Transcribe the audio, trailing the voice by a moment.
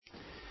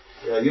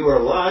You are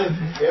live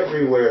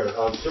everywhere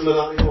on Sermon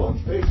Audio, on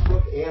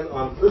Facebook, and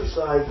on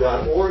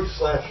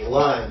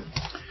cliffside.org/live.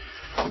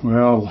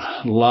 Well,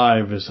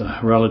 live is a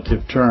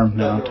relative term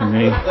now to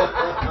me.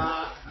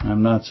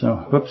 I'm not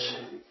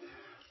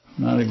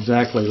not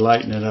exactly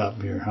lighting it up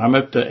here. I'm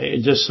up to,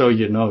 just so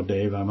you know,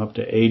 Dave, I'm up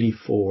to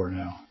 84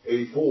 now.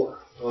 84.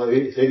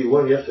 It's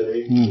 81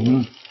 yesterday.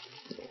 Mm-hmm.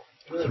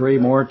 3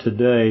 more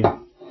today.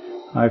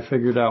 I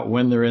figured out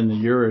when they're in the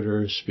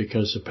ureters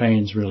because the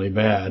pain's really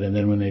bad, and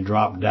then when they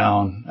drop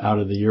down out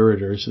of the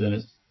ureters, then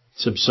it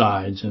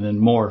subsides, and then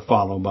more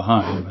follow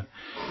behind. But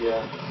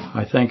yeah.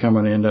 I think I'm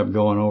going to end up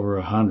going over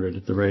 100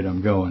 at the rate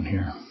I'm going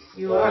here.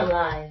 You are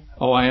live.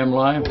 Oh, I am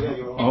live?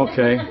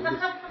 Okay.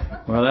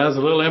 Well, that's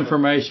a little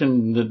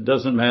information that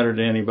doesn't matter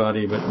to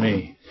anybody but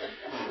me.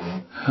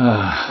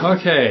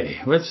 Okay,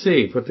 let's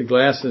see. Put the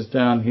glasses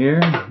down here.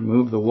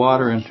 Move the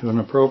water into an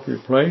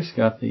appropriate place.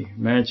 Got the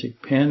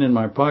magic pen in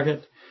my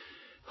pocket.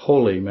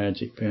 Holy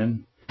magic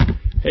pen.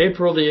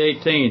 April the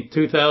 18th,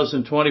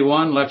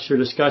 2021, lecture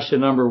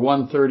discussion number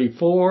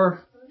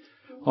 134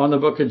 on the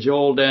book of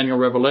Joel, Daniel,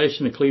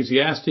 Revelation,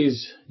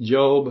 Ecclesiastes,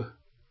 Job,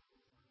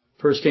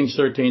 1 Kings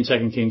 13,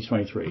 2 Kings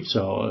 23.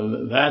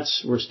 So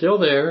we're still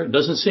there. It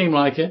doesn't seem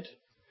like it,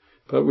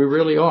 but we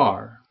really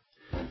are.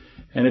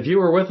 And if you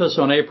were with us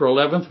on April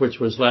 11th, which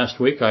was last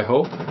week, I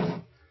hope,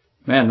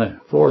 man, the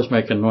floor is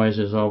making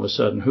noises all of a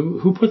sudden.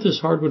 Who put this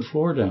hardwood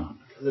floor down?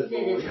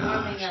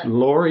 Gosh,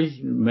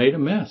 Lori made a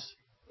mess.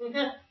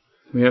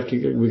 We got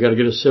to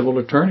get a civil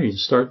attorney to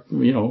start,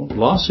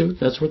 lawsuit.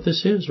 That's what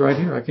this is right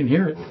here. I can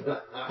hear it.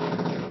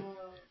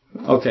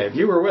 Okay, if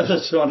you were with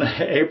us on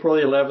April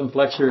the 11th,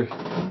 lecture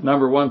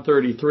number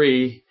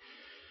 133,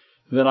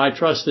 then I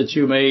trust that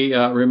you may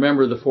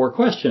remember the 4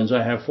 questions.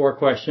 I have 4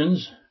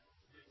 questions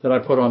that I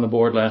put on the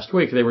board last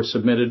week. They were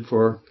submitted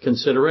for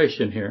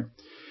consideration here.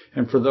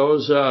 And for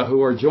those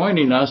who are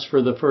joining us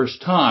for the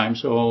first time,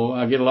 so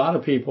I get a lot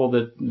of people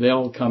that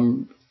they'll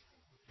come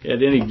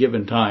at any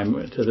given time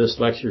to this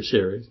lecture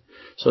series.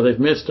 So they've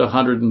missed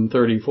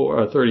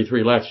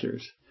 33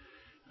 lectures.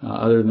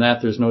 Other than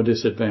that, there's no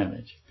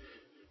disadvantage.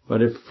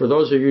 But if for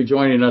those of you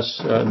joining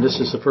us, this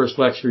is the first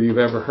lecture you've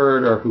ever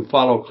heard or who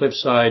follow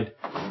Cliffside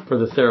for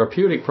the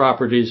therapeutic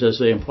properties as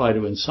they apply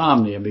to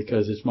insomnia,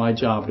 because it's my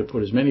job to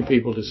put as many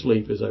people to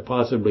sleep as I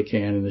possibly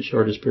can in the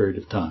shortest period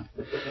of time.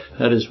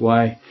 That is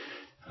why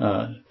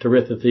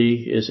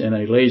Terithathy is in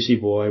a lazy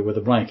boy with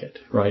a blanket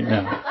right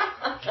now.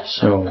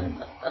 So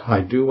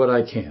I do what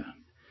I can.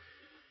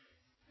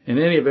 In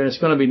any event, it's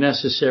going to be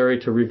necessary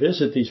to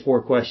revisit these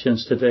 4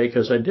 questions today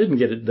because I didn't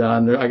get it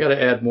done. I got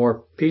to add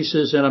more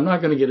pieces, and I'm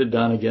not going to get it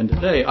done again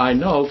today. I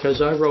know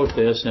because I wrote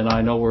this, and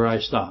I know where I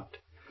stopped.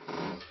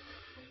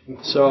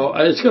 So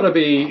it's going to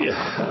be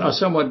a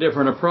somewhat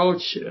different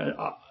approach.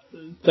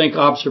 Think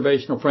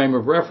observational frame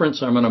of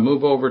reference. I'm going to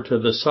move over to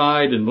the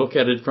side and look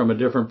at it from a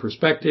different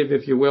perspective,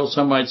 if you will.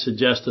 Some might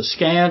suggest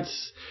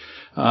askance.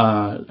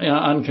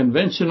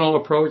 Unconventional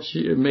approach,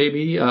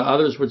 maybe.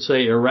 Others would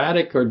say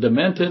erratic or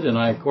demented, and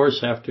I, of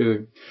course, have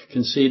to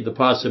concede the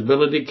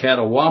possibility.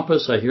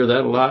 Catawampus, I hear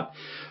that a lot.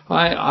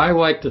 I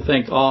like to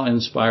think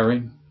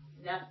awe-inspiring.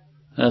 Yeah.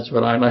 That's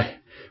what I like.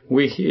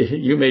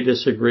 You may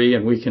disagree,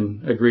 and we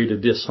can agree to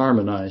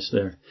disharmonize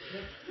there.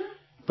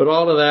 But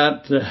all of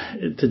that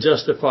to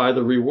justify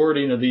the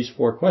rewording of these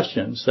 4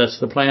 questions. That's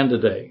the plan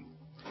today.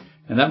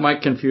 And that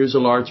might confuse a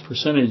large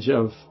percentage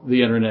of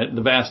the Internet,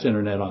 the vast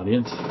Internet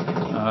audience.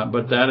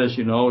 But that, as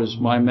you know, is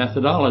my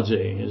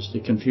methodology, is to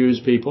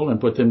confuse people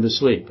and put them to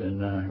sleep.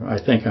 And I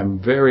think I'm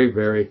very,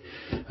 very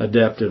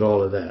adept at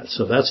all of that.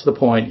 So that's the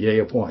point, yay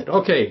a point.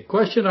 Okay,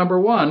 question number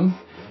 1.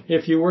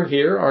 If you were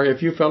here or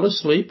if you fell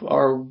asleep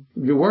or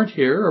you weren't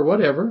here or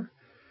whatever,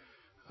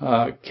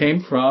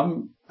 came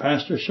from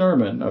Pastor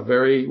Sherman, a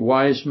very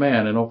wise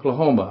man in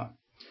Oklahoma.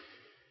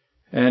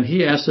 And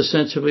he asked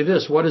essentially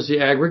this: what is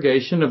the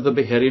aggregation of the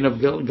beheading of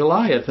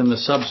Goliath and the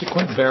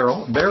subsequent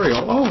burial?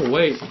 Oh,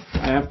 wait,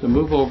 I have to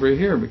move over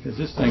here because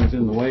this thing's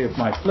in the way of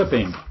my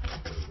flipping.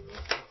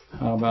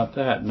 How about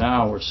that?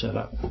 Now we're set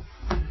up.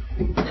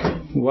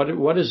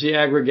 What is the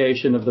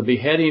aggregation of the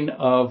beheading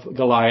of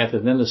Goliath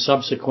and then the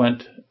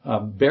subsequent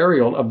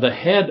burial of the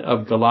head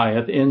of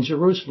Goliath in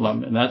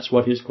Jerusalem? And that's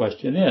what his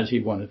question is.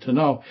 He wanted to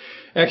know.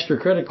 Extra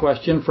credit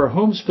question: for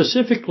whom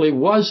specifically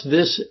was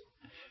this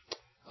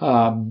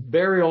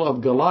burial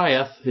of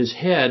Goliath, his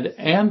head,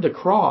 and the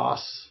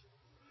cross?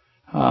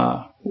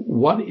 Who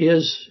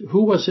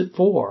was it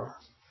for?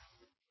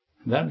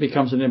 That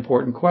becomes an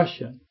important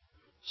question.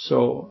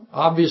 So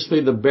obviously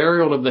the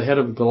burial of the head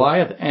of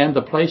Goliath and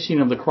the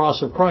placing of the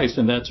cross of Christ,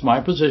 and that's my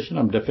position,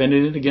 I'm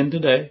defending it again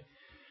today,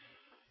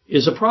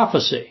 is a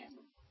prophecy.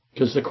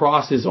 Because the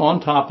cross is on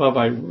top of,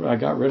 I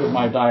got rid of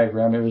my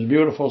diagram. It was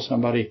beautiful.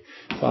 Somebody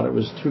thought it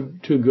was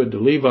too good to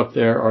leave up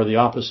there, or the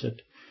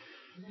opposite.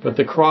 But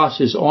the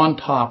cross is on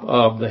top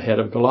of the head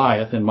of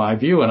Goliath, in my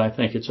view, and I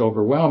think it's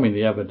overwhelming,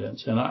 the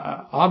evidence. And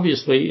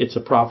obviously, it's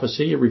a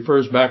prophecy. It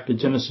refers back to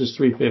Genesis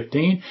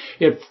 3:15.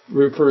 It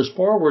refers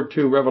forward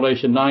to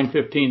Revelation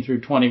 9:15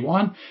 through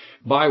 21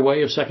 by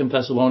way of 2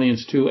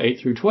 Thessalonians 2:8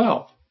 through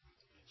 12.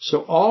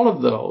 So all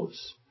of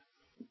those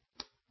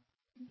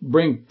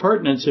bring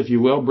pertinence, if you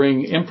will,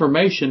 bring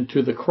information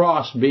to the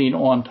cross being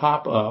on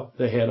top of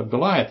the head of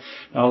Goliath.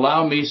 Now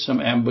allow me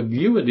some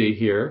ambiguity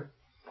here,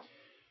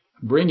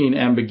 bringing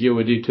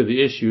ambiguity to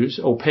the issues,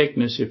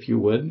 opaqueness, if you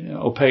would.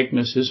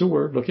 Opaqueness is a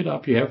word. Look it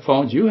up. You have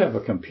phones. You have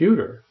a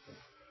computer.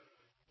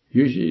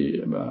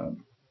 Usually,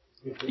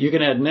 you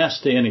can add ness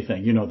to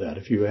anything. You know that.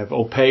 If you have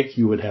opaque,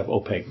 you would have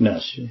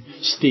opaqueness.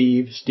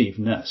 Steve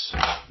Ness.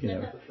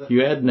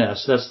 You add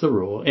ness. That's the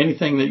rule.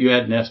 Anything that you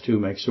add ness to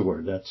makes a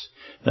word.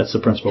 That's the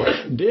principle.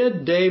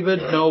 Did David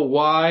know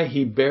why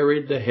he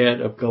buried the head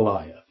of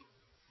Goliath?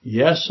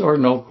 Yes or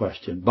no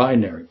question.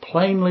 Binary.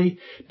 Plainly,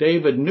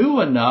 David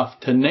knew enough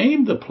to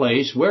name the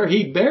place where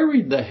he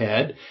buried the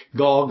head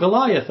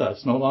Gal-Goliatha.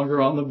 It's no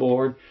longer on the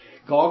board.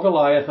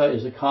 Gal-Goliatha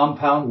is a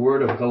compound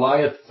word of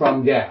Goliath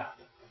from Gath.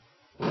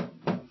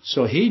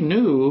 So he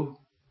knew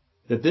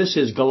that this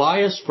is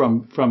Goliath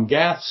from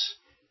Gath's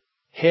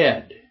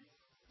head.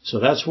 So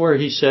that's where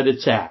he said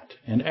it's at.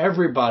 And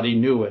everybody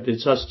knew it.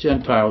 It's us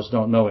Gentiles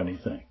don't know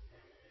anything.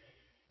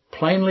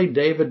 Plainly,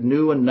 David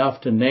knew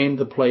enough to name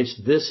the place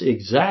this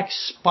exact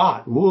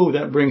spot. Woo,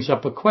 that brings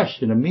up a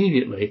question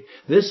immediately.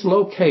 This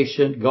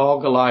location,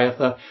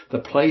 Gal-Goliatha, the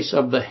place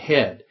of the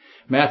head.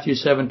 Matthew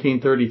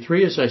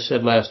 17:33, as I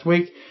said last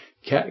week,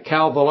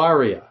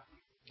 Calvaria.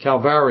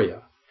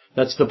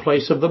 That's the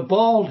place of the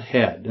bald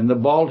head. And the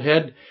bald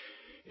head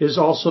is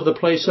also the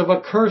place of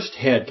a cursed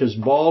head, because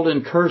bald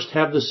and cursed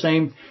have the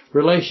same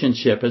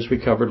relationship, as we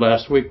covered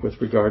last week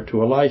with regard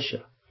to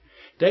Elisha.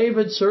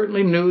 David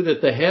certainly knew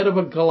that the head of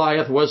a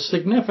Goliath was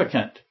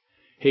significant.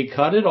 He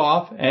cut it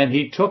off and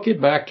he took it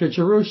back to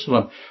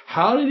Jerusalem.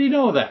 How did he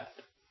know that?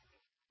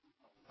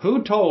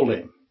 Who told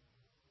him?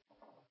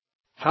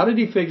 How did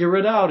he figure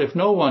it out if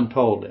no one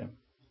told him?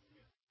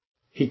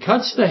 He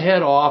cuts the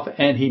head off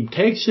and he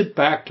takes it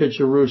back to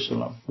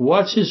Jerusalem.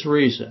 What's his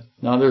reason?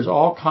 Now, there's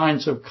all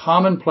kinds of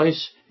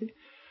commonplace,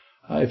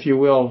 if you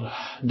will,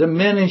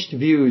 diminished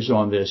views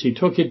on this. He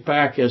took it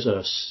back as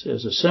a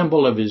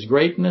symbol of his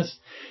greatness.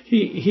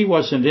 He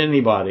wasn't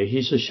anybody.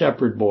 He's a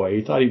shepherd boy.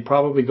 He thought he'd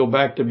probably go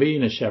back to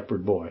being a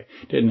shepherd boy.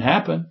 Didn't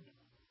happen.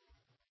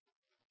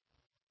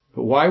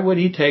 But why would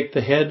he take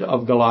the head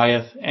of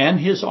Goliath and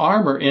his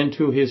armor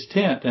into his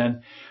tent?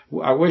 And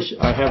I wish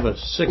I have a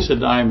 6 of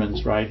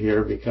diamonds right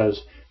here,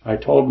 because I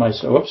told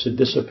myself, oops, it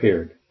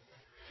disappeared.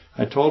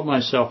 I told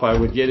myself I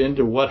would get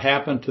into what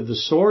happened to the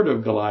sword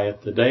of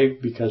Goliath today,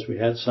 because we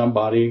had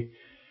somebody,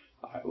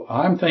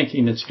 I'm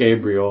thinking it's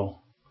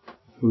Gabriel,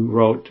 who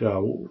wrote,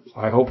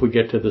 I hope we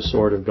get to the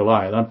sword of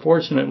Goliath.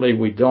 Unfortunately,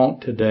 we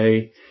don't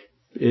today.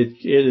 It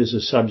is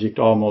a subject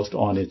almost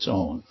on its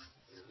own.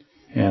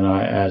 And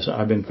as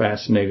I've been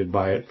fascinated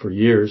by it for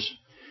years,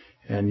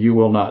 and you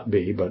will not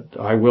be, but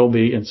I will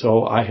be, and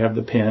so I have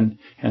the pen,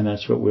 and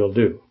that's what we'll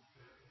do.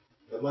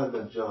 That might have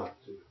been John,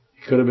 too.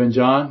 Could have been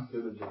John?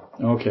 Could have been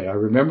John. Okay, I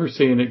remember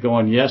seeing it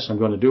going, yes, I'm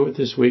going to do it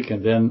this week,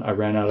 and then I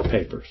ran out of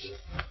papers.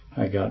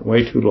 I got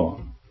way too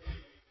long.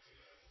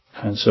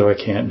 And so I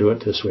can't do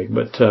it this week.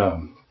 But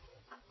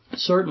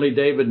certainly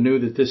David knew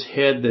that this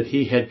head that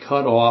he had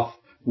cut off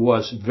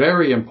was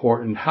very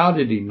important. How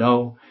did he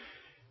know?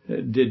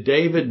 Did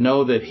David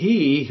know that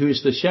he,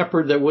 who's the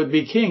shepherd that would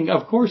be king?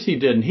 Of course he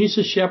didn't. He's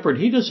a shepherd.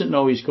 He doesn't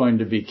know he's going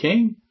to be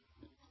king.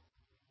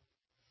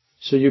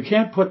 So you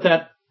can't put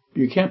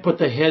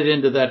the head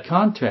into that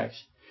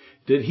context.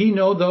 Did he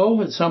know,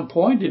 though, at some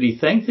point, did he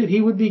think that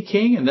he would be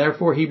king and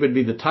therefore he would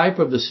be the type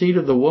of the seed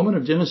of the woman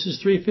of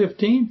Genesis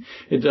 3:15?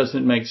 It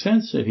doesn't make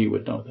sense that he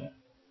would know that.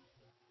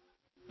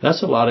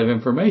 That's a lot of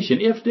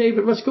information. If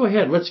David, let's go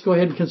ahead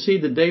and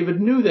concede that David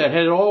knew that,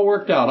 had it all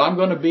worked out. I'm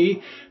going to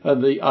be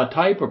a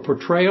type, a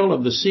portrayal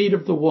of the seed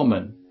of the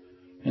woman.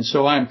 And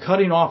so I'm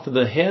cutting off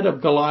the head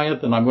of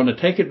Goliath and I'm going to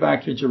take it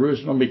back to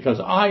Jerusalem because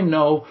I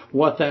know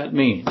what that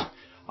means.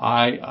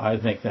 I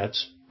think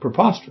that's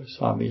preposterous,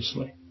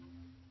 obviously.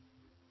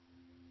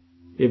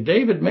 If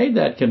David made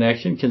that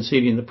connection,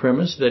 conceding the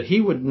premise that he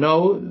would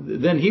know,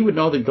 then he would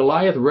know that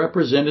Goliath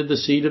represented the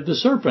seed of the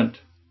serpent.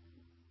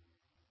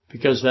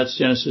 Because that's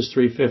Genesis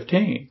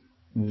 3:15.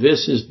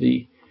 This is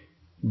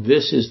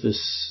the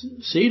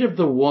seed of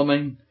the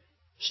woman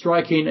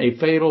striking a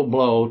fatal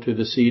blow to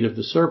the seed of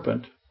the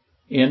serpent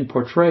in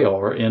portrayal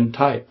or in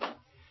type.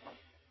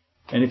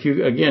 And if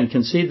you, again,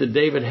 concede that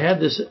David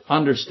had this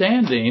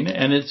understanding,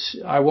 and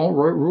I won't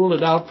rule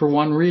it out for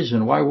one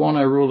reason. Why won't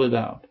I rule it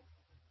out?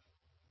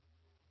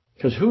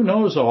 Because who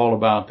knows all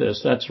about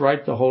this? That's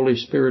right, the Holy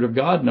Spirit of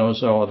God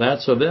knows all of that.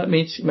 So that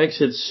makes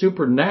it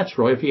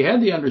supernatural. If he had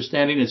the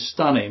understanding, it's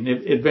stunning.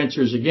 It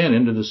ventures again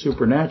into the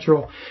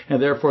supernatural,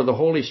 and therefore the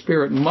Holy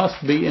Spirit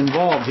must be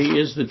involved. He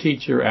is the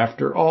teacher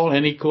after all,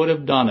 and he could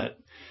have done it.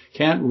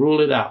 Can't rule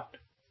it out.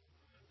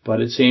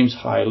 But it seems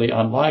highly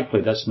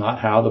unlikely. That's not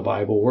how the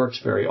Bible works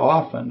very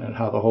often and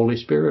how the Holy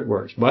Spirit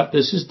works. But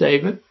this is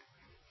David.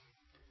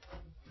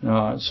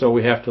 So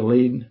we have to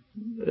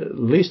at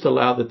least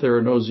allow that there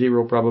are no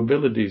zero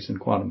probabilities in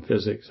quantum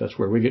physics. That's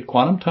where we get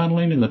quantum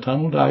tunneling and the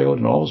tunnel diode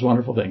and all those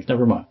wonderful things.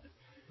 Never mind.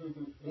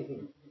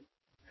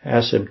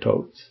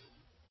 Asymptotes.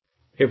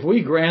 if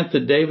we grant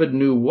that David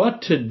knew what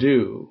to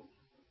do,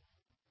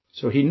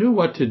 so he knew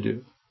what to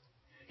do.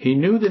 He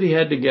knew that he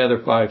had to gather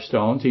 5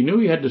 stones. He knew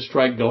he had to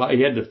strike Goliath.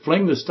 He had to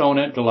fling the stone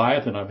at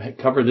Goliath, and I've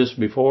covered this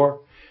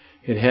before.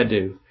 It had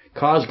to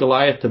cause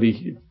Goliath to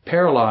be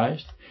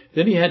paralyzed.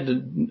 Then he had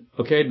to,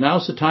 okay,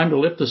 now's the time to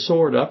lift the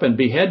sword up and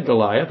behead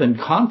Goliath and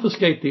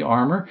confiscate the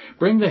armor,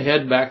 bring the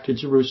head back to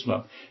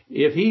Jerusalem.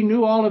 If he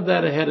knew all of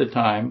that ahead of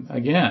time,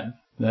 again,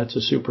 that's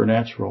a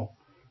supernatural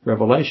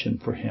revelation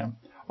for him.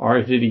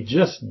 Or did he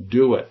just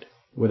do it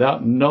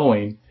without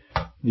knowing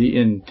the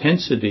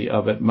intensity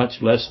of it,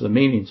 much less the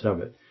meanings of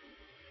it?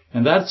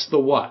 And that's the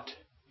what.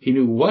 He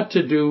knew what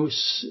to do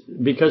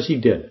because he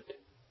did it.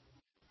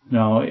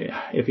 Now,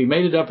 if he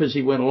made it up as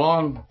he went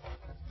along,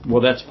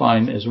 well, that's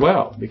fine as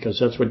well, because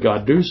that's what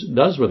God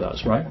does with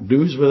us, right?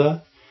 Does with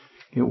us.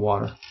 Get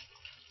water.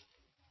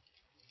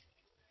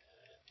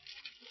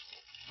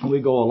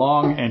 We go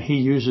along, and he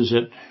uses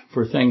it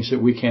for things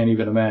that we can't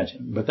even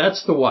imagine. But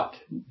that's the what.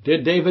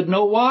 Did David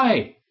know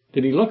why?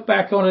 Did he look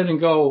back on it and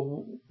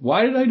go,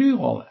 why did I do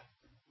all that?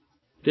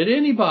 Did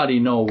anybody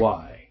know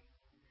why?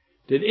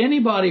 Did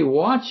anybody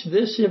watch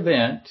this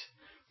event,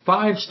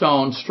 5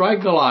 stones,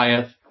 strike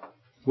Goliath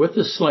with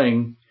the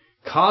sling,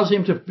 cause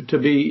him to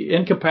be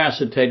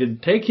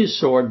incapacitated, take his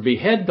sword,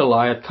 behead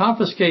Goliath,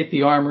 confiscate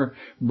the armor,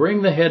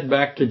 bring the head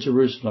back to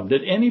Jerusalem?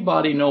 Did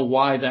anybody know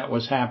why that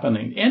was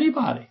happening?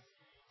 Anybody?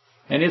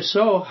 And if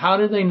so, how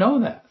did they know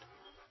that?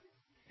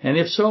 And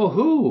if so,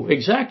 who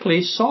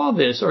exactly saw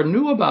this or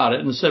knew about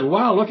it and said,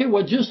 wow, look at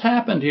what just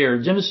happened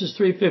here, Genesis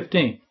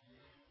 3:15.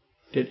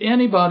 Did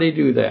anybody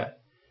do that?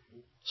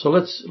 So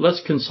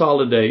let's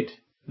consolidate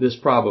this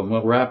problem.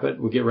 We'll wrap it.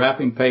 We'll get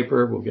wrapping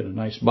paper. We'll get a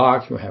nice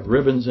box. We'll have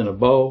ribbons and a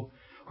bow,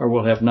 or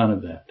we'll have none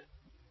of that.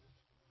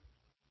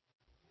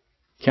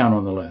 Count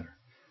on the letter.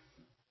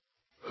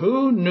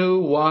 Who knew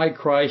why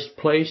Christ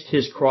placed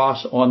his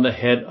cross on the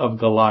head of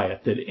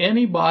Goliath? Did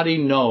anybody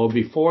know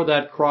before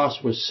that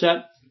cross was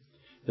set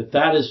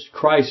that is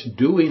Christ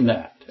doing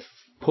that,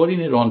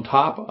 putting it on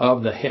top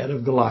of the head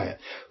of Goliath?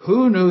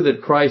 Who knew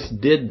that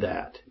Christ did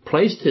that,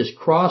 placed his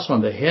cross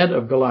on the head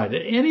of Goliath?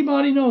 Did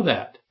anybody know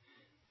that?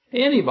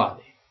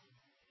 Anybody?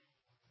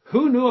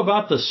 Who knew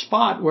about the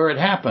spot where it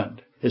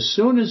happened? As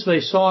soon as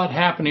they saw it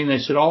happening, they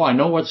said, oh, I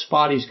know what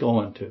spot he's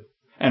going to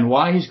and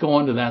why he's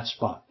going to that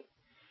spot.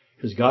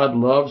 Because God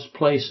loves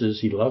places.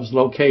 He loves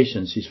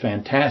locations. He's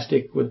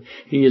fantastic.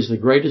 He is the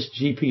greatest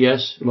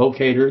GPS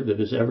locator that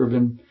has ever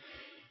been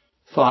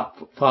thought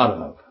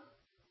of.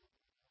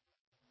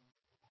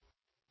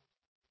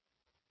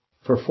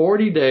 For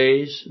 40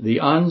 days, the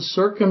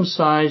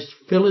uncircumcised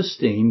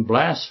Philistine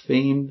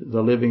blasphemed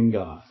the living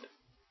God.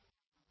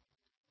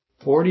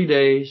 40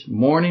 days,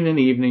 morning and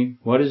evening.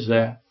 What is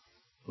that?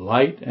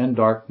 Light and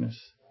darkness.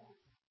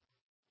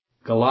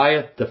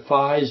 Goliath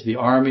defies the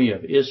army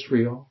of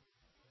Israel.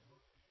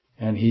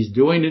 And he's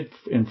doing it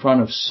in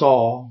front of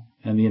Saul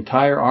and the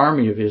entire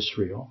army of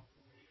Israel.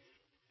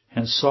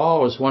 And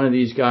Saul was one of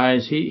these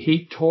guys.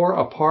 He tore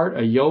apart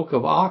a yoke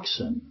of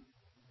oxen.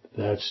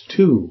 That's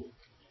 2.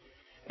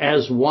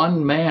 As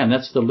one man,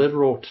 that's the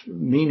literal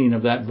meaning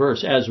of that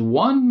verse. As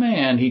one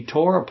man, he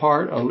tore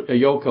apart a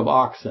yoke of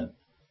oxen.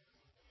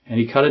 And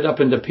he cut it up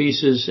into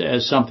pieces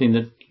as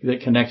something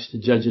that connects to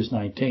Judges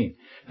 19.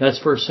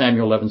 That's 1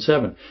 Samuel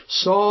 11:7.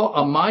 Saul,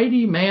 a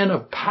mighty man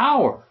of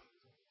power,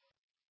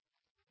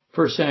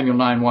 1 Samuel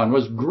 9:1,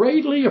 was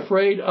greatly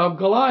afraid of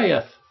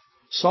Goliath.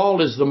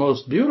 Saul is the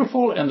most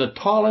beautiful and the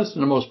tallest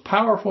and the most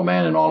powerful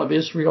man in all of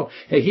Israel.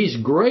 Hey, he's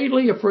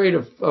greatly afraid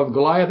of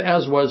Goliath,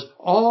 as was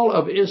all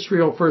of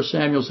Israel, 1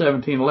 Samuel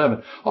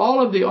 17:11. All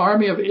of the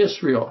army of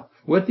Israel,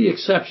 with the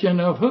exception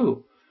of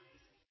who?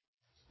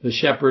 The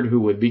shepherd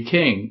who would be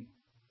king,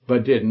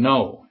 but didn't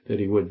know that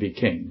he would be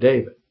king,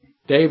 David.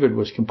 David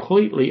was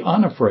completely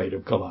unafraid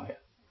of Goliath.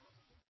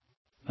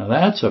 Now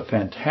that's a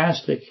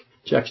fantastic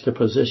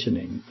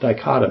juxtapositioning,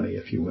 dichotomy,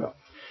 if you will.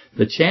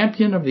 The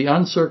champion of the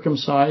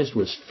uncircumcised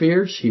was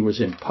fierce, he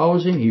was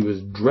imposing, he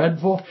was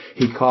dreadful,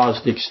 he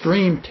caused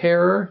extreme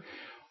terror,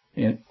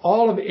 and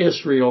all of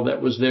Israel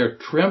that was there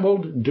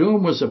trembled.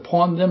 Doom was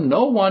upon them,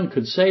 no one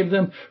could save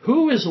them.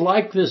 Who is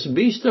like this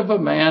beast of a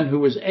man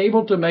who is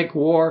able to make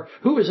war?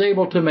 Who is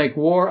able to make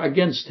war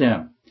against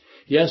him?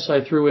 Yes,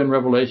 I threw in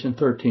Revelation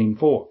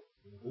 13:4.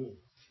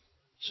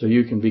 So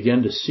you can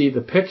begin to see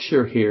the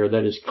picture here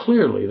that is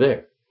clearly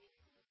there.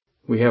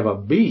 We have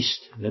a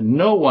beast that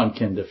no one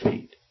can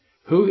defeat,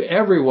 who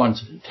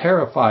everyone's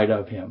terrified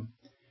of him.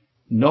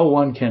 No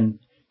one can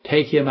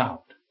take him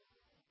out,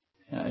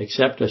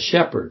 except a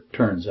shepherd,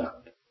 turns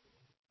out.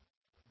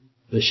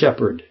 The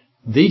shepherd,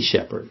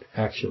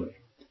 actually.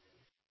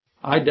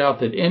 I doubt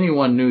that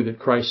anyone knew that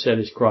Christ set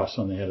his cross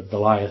on the head of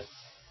Goliath.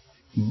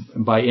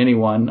 By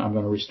anyone, I'm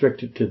going to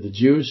restrict it to the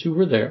Jews who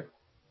were there,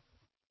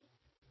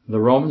 the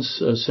Roman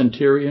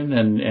centurion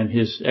and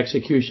his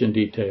execution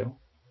detail,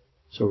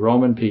 so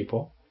Roman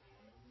people,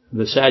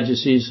 the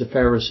Sadducees, the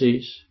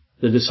Pharisees.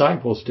 The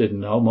disciples didn't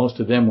know. Most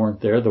of them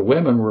weren't there. The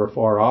women were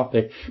far off.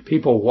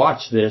 People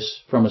watched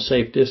this from a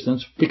safe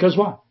distance because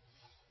what?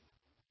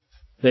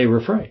 They were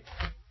afraid.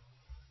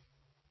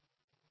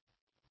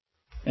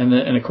 And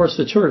of course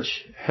the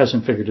church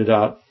hasn't figured it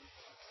out.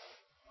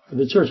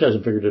 The church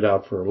hasn't figured it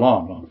out for a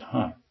long, long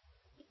time.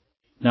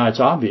 Now it's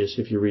obvious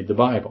if you read the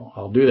Bible.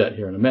 I'll do that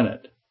here in a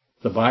minute.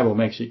 The Bible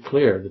makes it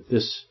clear that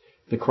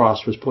the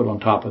cross was put on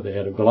top of the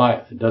head of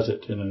Goliath. It does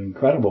it in an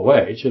incredible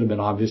way. It should have been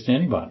obvious to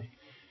anybody.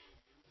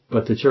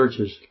 But the church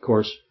is, of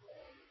course,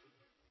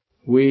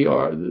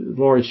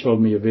 Lori showed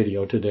me a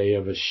video today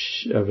of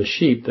a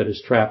sheep that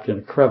is trapped in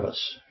a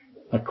crevasse.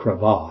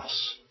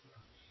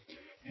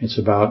 It's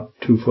about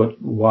 2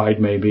 foot wide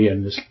maybe,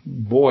 and this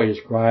boy is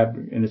grabbed,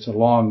 and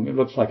it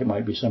looks like it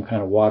might be some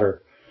kind of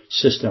water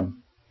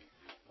system,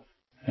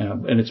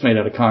 and it's made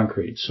out of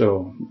concrete.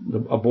 So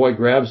a boy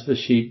grabs the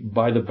sheep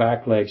by the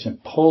back legs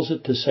and pulls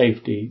it to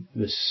safety.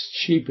 The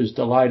sheep is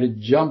delighted,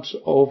 jumps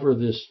over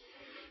this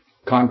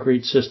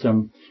concrete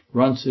system,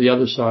 runs to the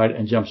other side,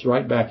 and jumps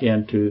right back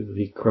into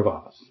the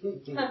crevasse.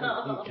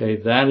 Okay,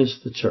 that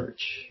is the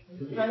church.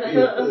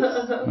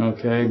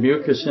 Okay,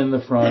 mucus in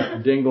the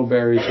front,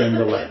 dingleberries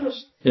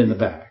in the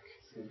back.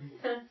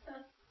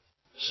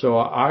 So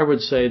I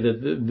would say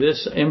that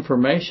this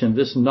information,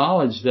 this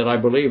knowledge that I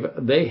believe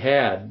they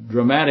had,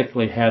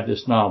 dramatically had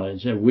this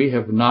knowledge, and we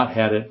have not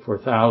had it for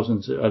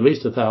thousands, at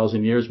least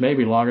 1,000 years,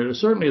 maybe longer,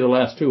 certainly the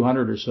last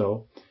 200 or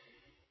so.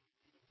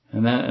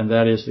 And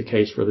that is the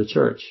case for the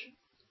church.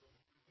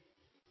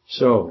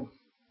 So,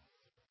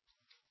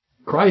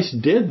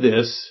 Christ did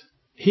this.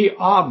 He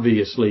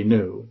obviously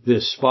knew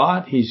this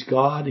spot. He's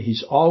God.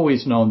 He's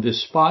always known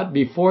this spot.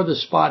 Before the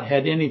spot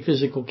had any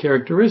physical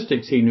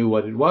characteristics, he knew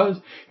what it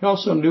was. He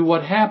also knew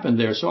what happened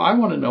there. So I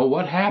want to know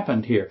what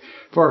happened here.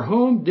 For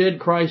whom did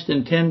Christ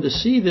intend to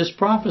see this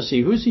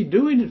prophecy? Who's he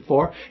doing it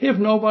for if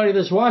nobody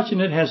that's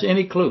watching it has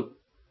any clue?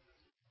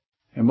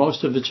 And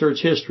most of the church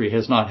history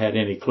has not had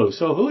any clue.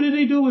 So who did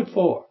he do it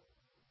for?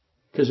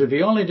 Because if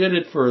he only did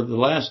it for the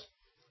last,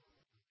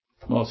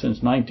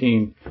 since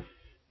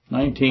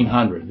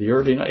 1900, the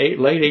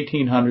late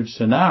 1800s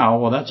to now,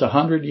 well, that's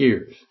 100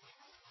 years.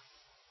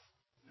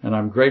 And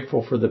I'm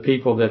grateful for the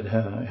people that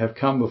have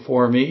come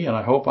before me, and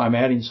I hope I'm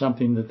adding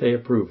something that they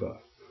approve of.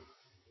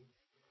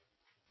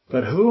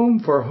 But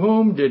for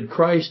whom did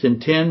Christ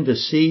intend to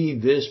see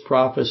this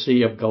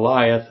prophecy of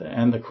Goliath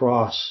and the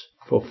cross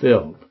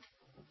fulfilled?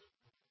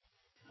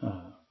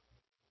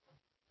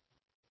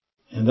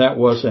 And that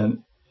was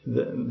an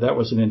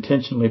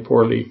intentionally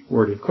poorly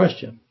worded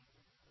question,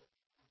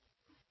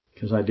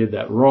 because I did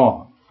that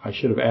wrong. I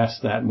should have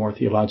asked that more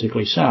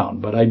theologically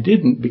sound, but I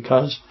didn't,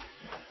 because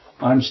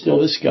I'm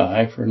still this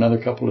guy for another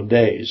couple of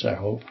days, I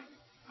hope.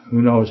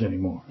 Who knows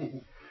anymore?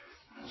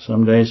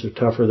 Some days are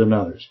tougher than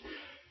others.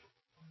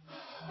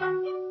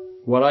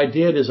 What I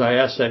did is I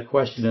asked that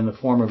question in the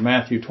form of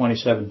Matthew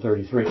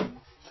 27:33.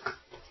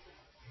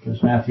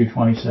 Because Matthew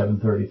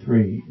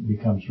 27:33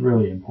 becomes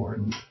really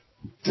important.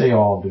 They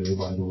all do,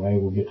 by the way.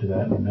 We'll get to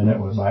that in a minute.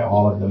 By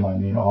all of them, I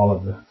mean all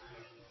of the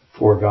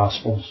 4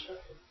 Gospels.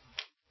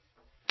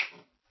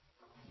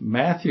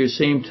 Matthew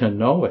seemed to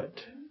know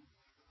it.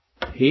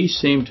 He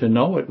seemed to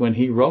know it when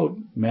he wrote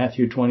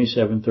Matthew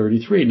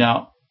 27:33.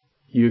 Now,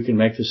 you can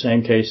make the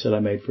same case that I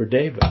made for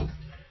David,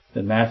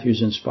 that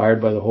Matthew's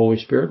inspired by the Holy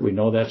Spirit. We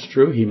know that's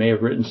true. He may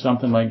have written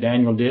something like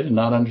Daniel did and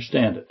not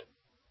understand it.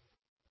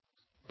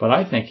 But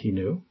I think he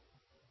knew.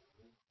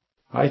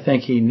 I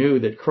think he knew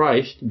that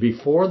Christ,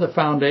 before the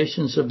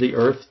foundations of the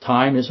earth,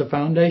 time is a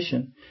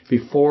foundation.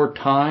 Before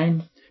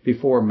time,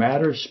 before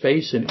matter,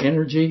 space, and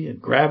energy,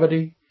 and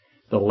gravity,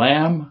 the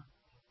Lamb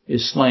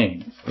is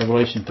slain.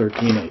 Revelation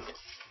 13:8.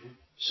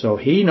 So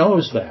he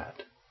knows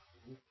that.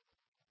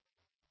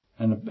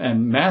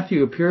 And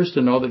Matthew appears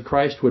to know that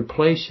Christ would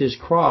place his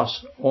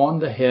cross on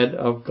the head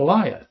of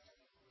Goliath.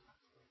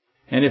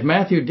 And if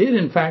Matthew did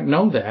in fact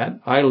know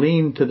that, I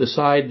lean to the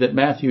side that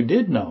Matthew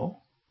did know.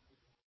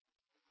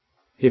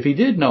 If he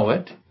did know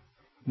it,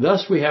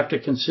 thus we have to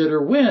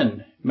consider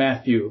when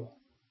Matthew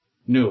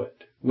knew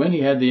it, when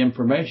he had the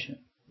information,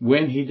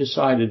 when he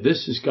decided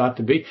this has got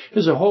to be,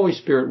 because the Holy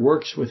Spirit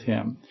works with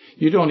him.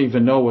 You don't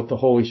even know what the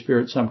Holy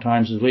Spirit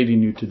sometimes is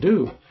leading you to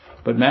do.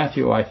 But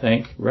Matthew, I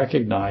think,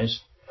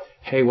 recognized,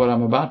 hey, what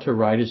I'm about to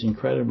write is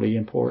incredibly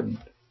important.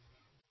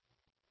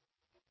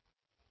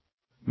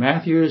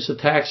 Matthew is a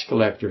tax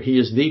collector. He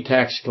is the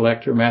tax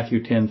collector,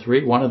 Matthew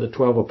 10:3. One of the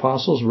 12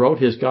 apostles wrote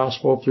his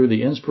gospel through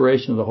the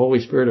inspiration of the Holy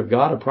Spirit of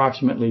God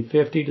approximately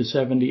 50 to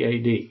 70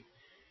 A.D.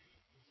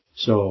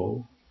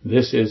 So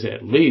this is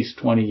at least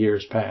 20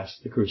 years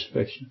past the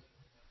crucifixion.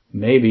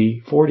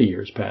 Maybe 40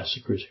 years past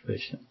the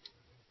crucifixion.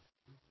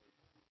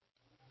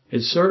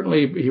 It's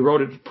certainly, he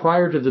wrote it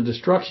prior to the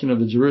destruction of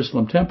the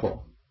Jerusalem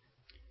temple.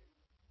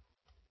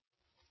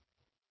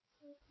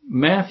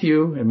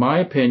 Matthew, in my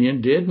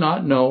opinion, did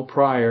not know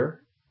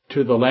prior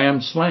to the Lamb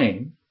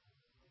slain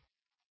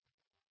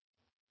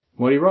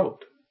what he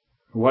wrote,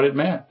 or what it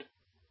meant.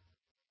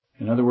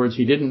 In other words,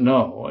 he didn't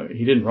know.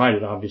 He didn't write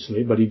it,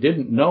 obviously, but he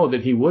didn't know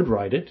that he would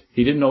write it.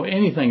 He didn't know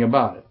anything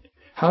about it.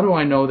 How do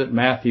I know that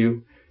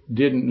Matthew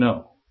didn't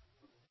know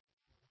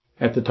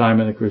at the time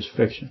of the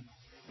crucifixion?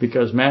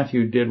 Because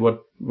Matthew did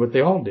what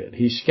they all did.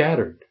 He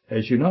scattered,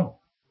 as you know.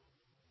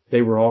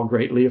 They were all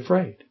greatly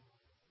afraid.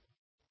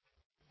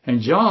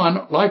 And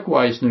John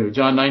likewise knew,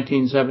 John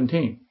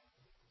 19:17.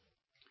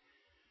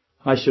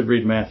 I should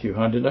read Matthew,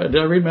 huh? Did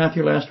I read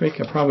Matthew last week?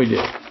 I probably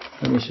did.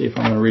 Let me see if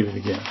I'm going to read it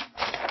again.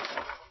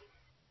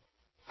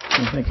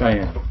 I think I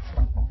am.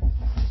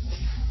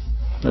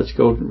 Let's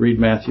go read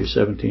Matthew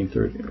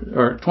 17:30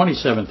 or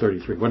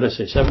 27:33. What did I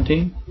say?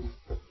 17?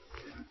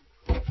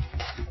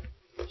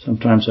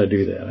 Sometimes I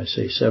do that. I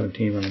say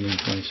 17 when I mean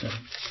 27.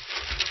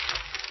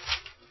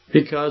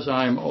 Because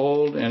I'm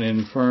old and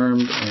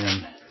infirmed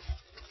and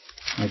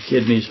my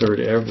kidneys hurt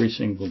every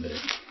single day.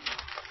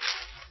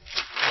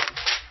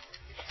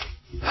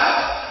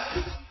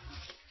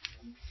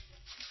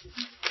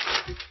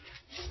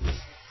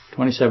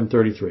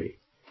 27:33.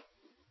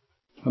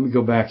 Let me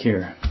go back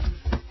here.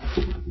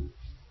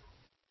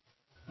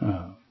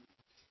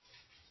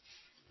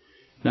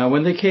 Now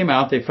when they came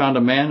out, they found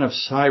a man of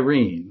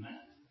Cyrene,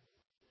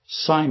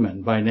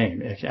 Simon by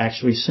name,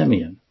 actually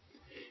Simeon.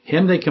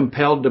 Him they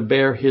compelled to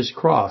bear his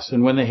cross.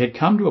 And when they had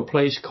come to a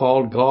place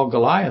called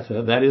Gall-Goliath,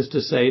 that is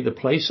to say, the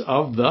place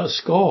of the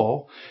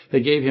skull,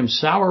 they gave him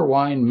sour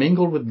wine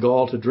mingled with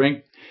gall to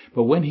drink.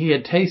 But when he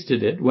had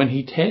tasted it,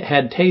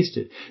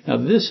 now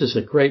this is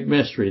a great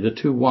mystery, the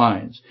two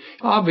wines.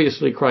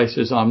 Obviously Christ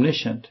is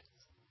omniscient.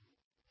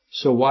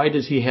 So why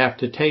does he have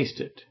to taste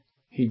it?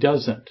 He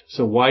doesn't.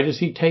 So why does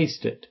he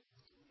taste it?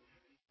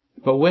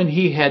 But when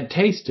he had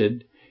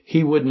tasted,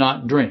 he would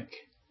not drink.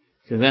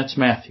 Okay, that's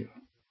Matthew.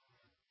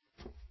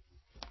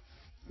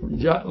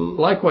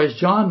 Likewise,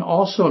 John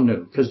also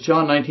knew, because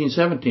John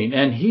 19:17,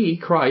 and he,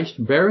 Christ,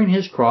 bearing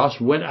his cross,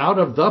 went out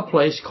of the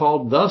place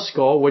called the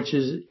skull, which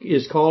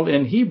is called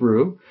in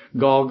Hebrew,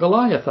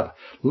 Gall-Goliath.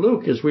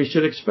 Luke, as we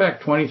should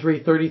expect,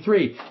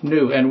 23:33,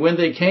 knew. And when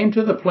they came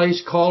to the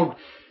place called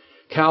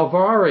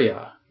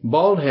Calvaria,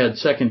 Baldhead,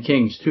 2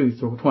 Kings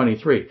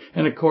 2:23.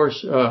 And of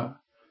course,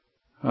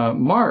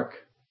 Mark,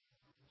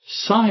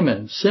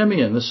 Simeon,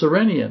 the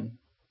Cyrenian.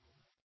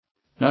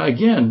 Now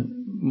again,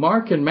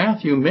 Mark and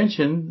Matthew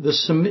mention the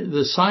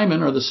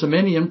Simon or the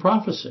Simeonian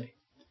prophecy.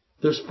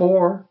 There's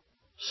 4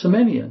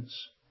 Simeonians.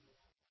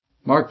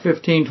 Mark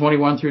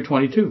 15:21 through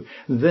 22.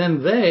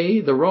 Then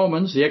they, the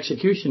Romans, the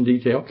execution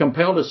detail,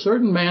 compelled a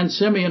certain man,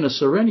 Simeon, a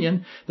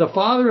Cyrenian, the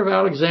father of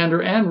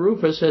Alexander and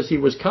Rufus, as he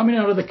was coming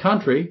out of the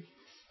country.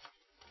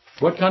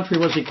 What country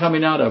was he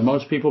coming out of?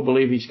 Most people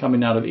believe he's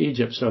coming out of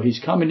Egypt. So he's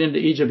coming into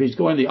Egypt. He's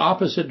going the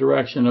opposite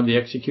direction of the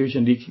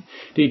execution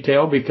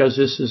detail because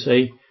this is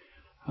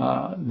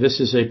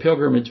a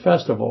pilgrimage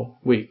festival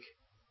week.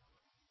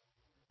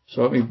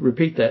 So let me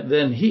repeat that.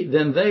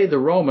 Then they, the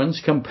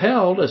Romans,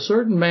 compelled a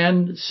certain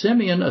man,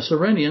 Simeon, a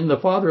Cyrenian, the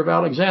father of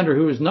Alexander,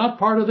 who is not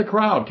part of the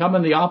crowd,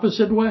 coming the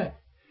opposite way.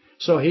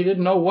 So he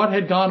didn't know what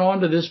had gone on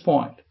to this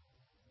point.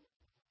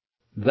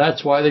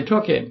 That's why they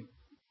took him.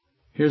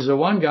 Here's the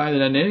one guy that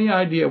had any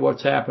idea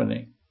what's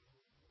happening.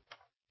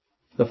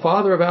 The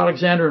father of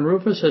Alexander and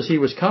Rufus, as he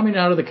was coming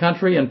out of the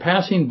country and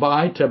passing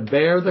by to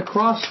bear the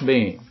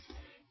crossbeam.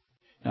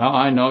 Now,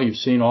 I know you've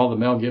seen all the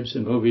Mel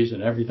Gibson movies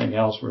and everything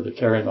else where they're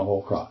carrying the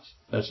whole cross.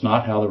 That's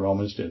not how the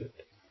Romans did it.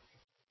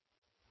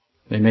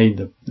 They made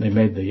the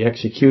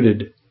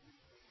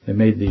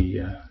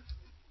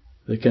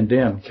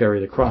condemned carry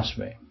the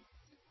crossbeam.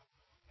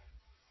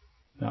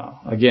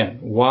 Now, again,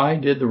 why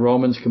did the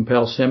Romans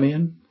compel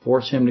Simeon,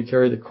 force him to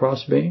carry the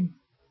crossbeam?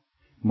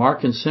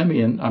 Mark and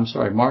Simeon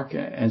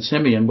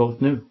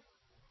both knew.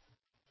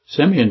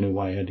 Simeon knew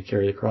why he had to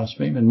carry the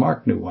crossbeam, and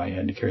Mark knew why he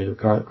had to carry the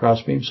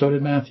crossbeam. So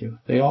did Matthew.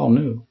 They all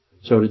knew.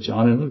 So did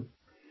John and Luke.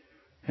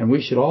 And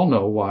we should all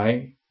know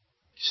why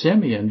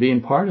Simeon,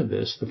 being part of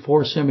this, the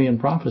 4 Simeon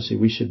prophecy,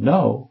 we should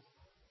know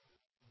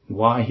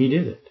why he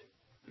did it.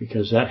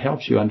 Because that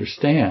helps you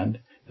understand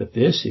that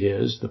this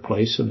is the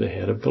place of the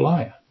head of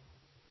Goliath.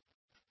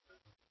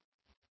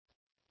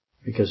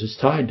 Because it's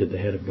tied to the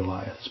head of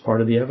Goliath. It's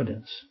part of the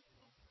evidence.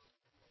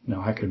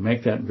 Now, I could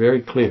make that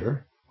very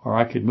clear, or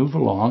I could move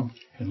along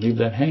and leave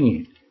that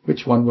hanging.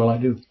 Which one will I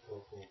do?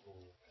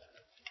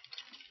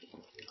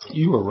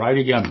 You are right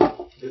again.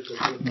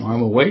 I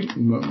will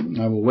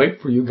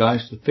wait for you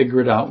guys to figure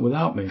it out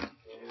without me.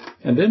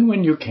 And then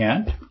when you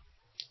can't,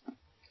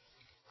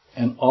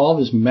 and all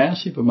this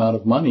massive amount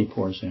of money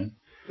pours in,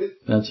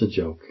 that's a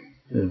joke.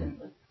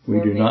 We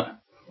do not.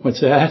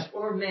 What's that?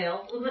 Or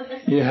mail.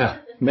 Yeah,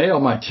 mail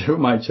might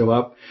show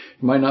up.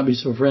 It might not be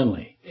so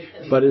friendly.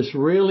 But it's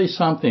really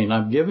something.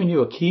 I've given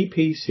you a key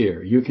piece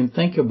here. You can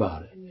think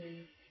about it.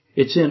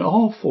 It's in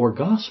all 4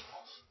 Gospels.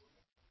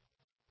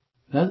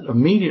 That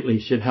immediately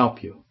should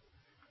help you.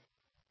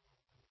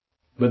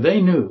 But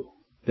they knew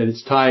that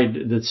it's tied,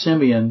 that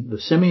the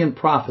Simeon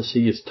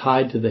prophecy is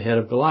tied to the head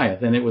of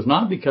Goliath. And it was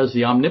not because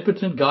the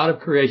omnipotent God of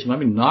creation, let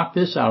me knock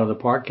this out of the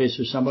park in case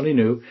there's somebody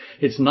new.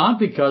 It's not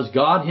because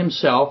God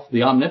himself,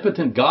 the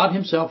omnipotent God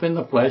himself in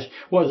the flesh,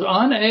 was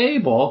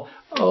unable,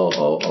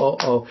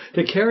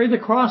 to carry the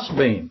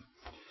crossbeam.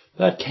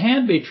 That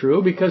can't be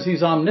true because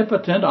he's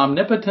omnipotent.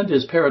 Omnipotent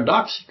is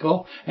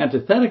paradoxical,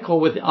 antithetical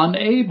with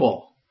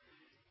unable.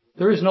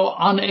 There is no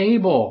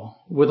unable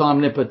with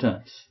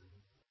omnipotence.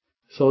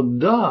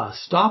 So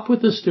stop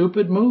with the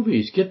stupid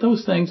movies. Get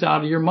those things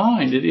out of your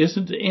mind. It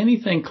isn't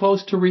anything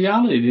close to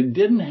reality. It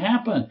didn't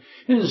happen.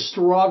 It is a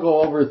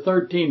struggle over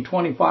 13,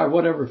 25,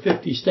 whatever,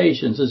 50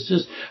 stations. It's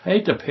just, I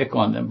hate to pick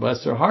on them,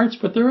 bless their hearts,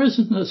 but there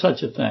isn't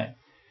such a thing.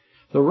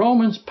 The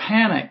Romans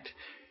panicked.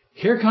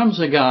 Here comes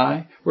a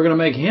guy. We're going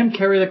to make him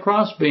carry the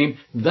crossbeam.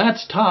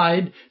 That's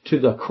tied to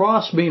the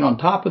crossbeam on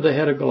top of the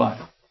head of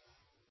Goliath.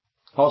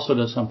 Also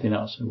does something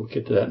else, and we'll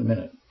get to that in a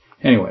minute.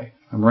 Anyway,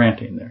 I'm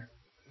ranting there.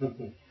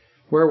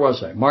 Where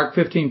was I? Mark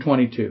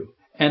 15:22.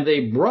 And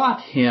they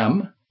brought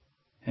him,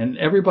 and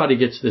everybody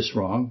gets this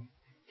wrong.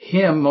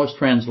 Him, most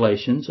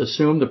translations,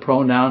 assume the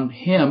pronoun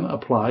him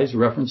applies,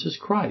 references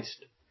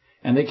Christ.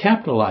 And they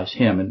capitalize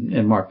him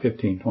in Mark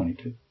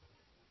 15:22.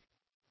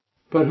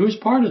 But who's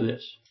part of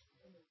this?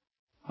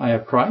 I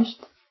have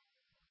Christ.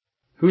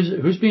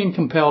 Who's being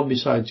compelled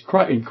besides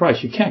Christ? In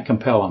Christ, you can't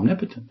compel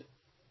omnipotent.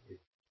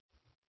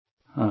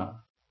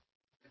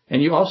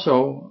 And you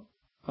also,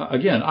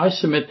 again, I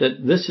submit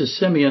that this is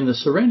Simeon the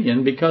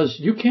Cyrenian because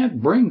you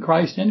can't bring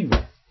Christ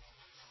anywhere.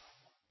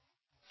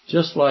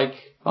 Just like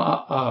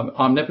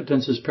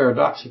omnipotence is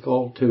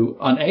paradoxical to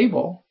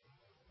unable,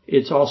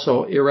 it's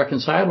also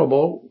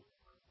irreconcilable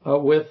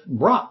with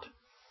brought.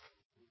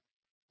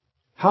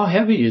 How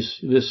heavy is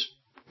this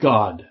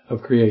God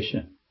of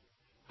creation?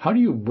 How do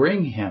you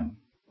bring him?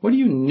 What do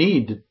you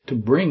need to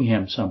bring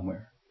him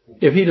somewhere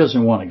if he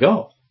doesn't want to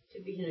go?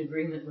 To be in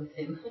agreement with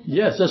him.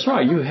 Yes, that's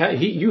right.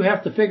 You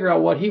have to figure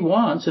out what he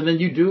wants, and then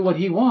you do what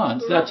he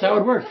wants. That's how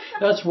it works.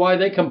 That's why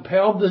they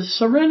compelled the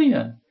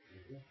Cyrenian.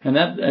 And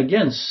that,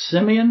 again,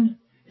 Simeon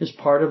is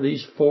part of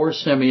these four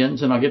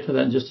Simeons, and I'll get to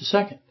that in just a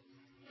second.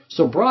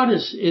 So brought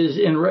is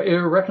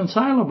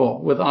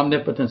irreconcilable with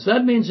omnipotence.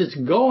 That means it's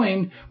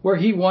going where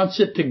he wants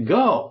it to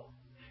go.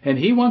 And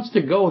he wants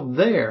to go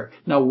there.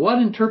 Now, what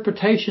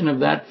interpretation of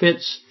that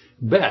fits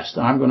best?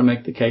 I'm going to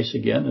make the case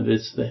again that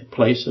it's the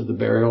place of the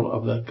burial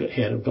of the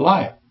head of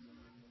Goliath.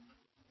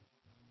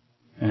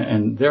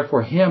 And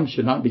therefore, him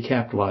should not be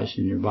capitalized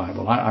in your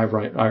Bible.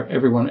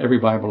 Every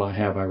Bible I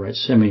have, I write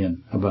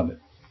Simeon above it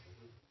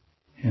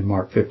in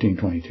Mark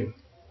 15:22.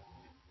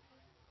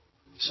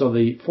 So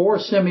the four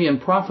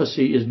Simeon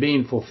prophecy is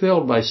being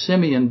fulfilled by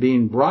Simeon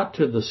being brought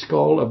to the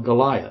skull of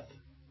Goliath,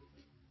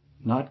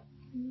 not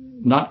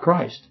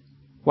Christ.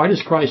 Why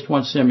does Christ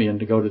want Simeon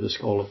to go to the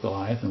skull of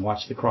Goliath and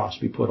watch the cross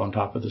be put on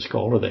top of the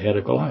skull or the head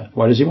of Goliath?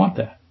 Why does he want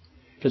that?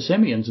 Because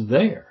Simeon's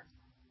there.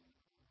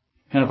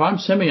 And if I'm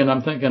Simeon,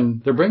 I'm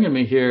thinking, they're bringing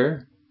me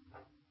here.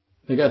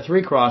 They got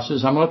 3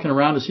 crosses. I'm looking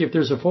around to see if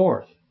there's a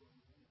 4th.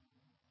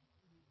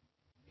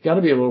 You got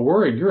to be a little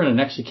worried. You're in an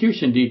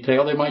execution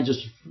detail. They might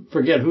just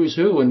forget who's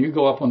who and you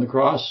go up on the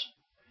cross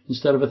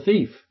instead of a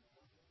thief.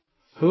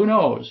 Who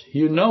knows?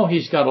 You know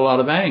he's got a lot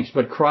of angst,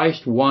 but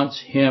Christ wants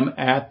him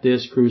at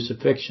this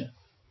crucifixion.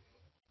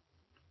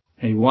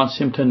 And he wants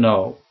him to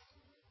know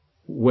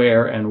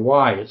where and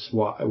why it's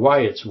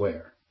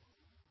where.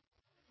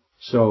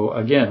 So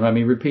again, let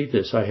me repeat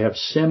this. I have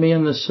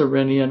Simeon the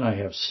Cyrenian. I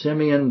have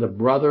Simeon, the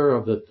brother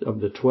of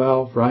the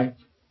 12, right?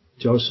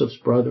 Joseph's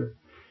brother,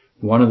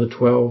 one of the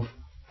 12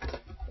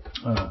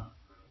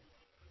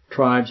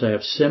 tribes. I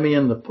have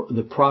Simeon,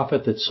 the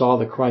prophet that saw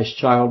the Christ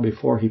child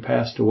before he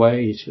passed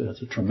away.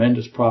 That's a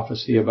tremendous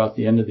prophecy about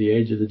the end of the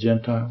age of the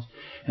Gentiles.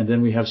 And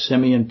then we have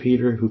Simeon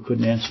Peter, who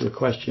couldn't answer the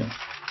question.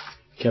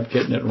 Kept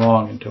getting it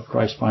wrong until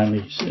Christ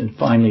finally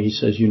he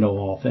says, you know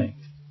all things.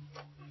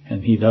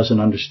 And he doesn't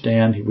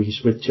understand.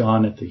 He's with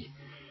John at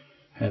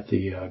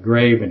the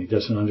grave, and he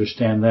doesn't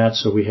understand that.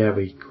 So we have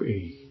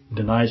he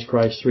denies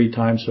Christ 3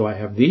 times. So I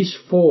have these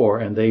 4,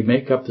 and they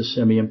make up the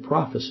Simeon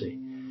prophecy.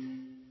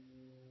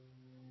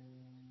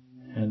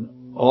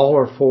 And all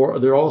are 4.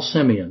 They're all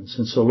Simeons.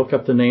 And so look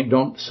up the name.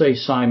 Don't say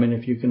Simon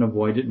if you can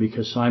avoid it,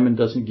 because Simon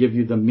doesn't give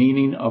you the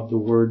meaning of the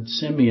word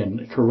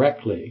Simeon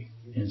correctly.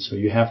 And so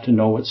you have to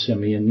know what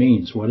Simeon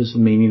means. What is the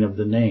meaning of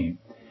the name?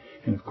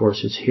 And of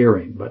course it's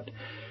hearing.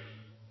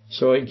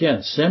 So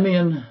again,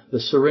 Simeon, the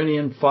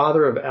Cyrenian,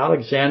 father of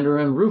Alexander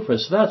and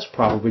Rufus. That's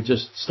probably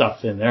just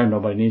stuff in there.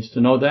 Nobody needs to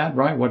know that,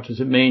 right? What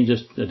does it mean?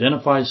 Just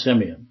identify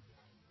Simeon.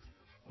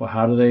 Well,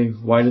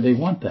 why do they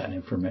want that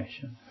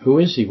information? Who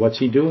is he? What's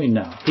he doing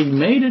now? He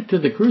made it to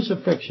the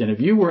crucifixion. If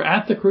you were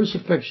at the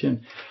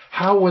crucifixion,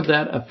 how would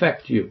that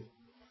affect you?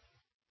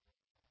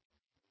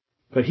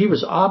 But he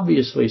was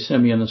obviously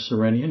Simeon the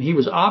Cyrenian. He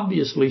was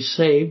obviously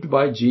saved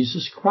by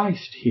Jesus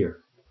Christ here.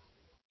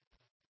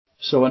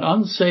 So an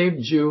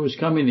unsaved Jew is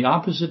coming the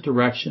opposite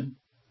direction.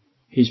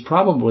 He's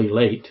probably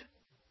late.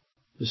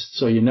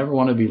 So you never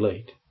want to be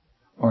late.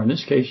 Or in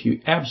this case, you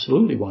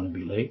absolutely want to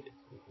be late.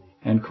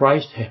 And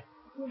Christ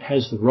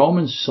has the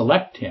Romans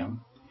select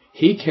him.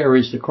 He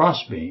carries the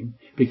crossbeam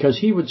because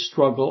he would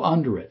struggle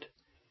under it.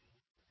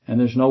 And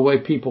there's no way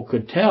people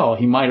could tell.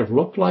 He might have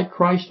looked like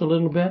Christ a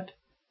little bit.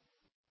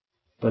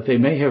 But they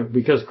may have,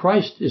 because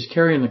Christ is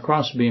carrying the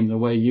crossbeam the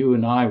way you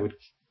and I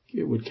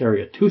would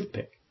carry a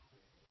toothpick.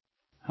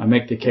 I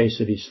make the case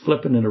that he's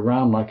flipping it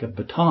around like a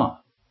baton.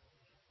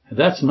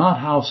 That's not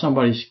how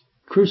somebody's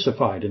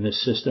crucified in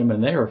this system,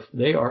 and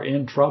they are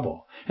in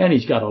trouble. And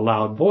he's got a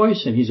loud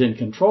voice, and he's in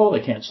control.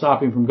 They can't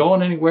stop him from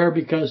going anywhere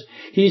because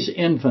he's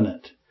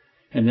infinite.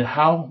 And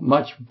how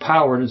much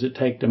power does it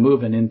take to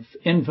move an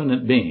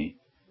infinite being?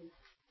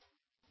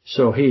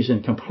 So he's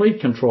in complete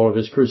control of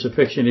his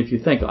crucifixion. If you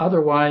think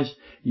otherwise,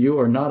 you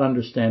are not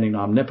understanding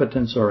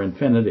omnipotence or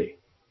infinity.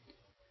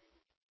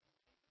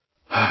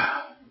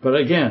 But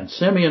again,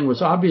 Simeon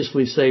was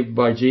obviously saved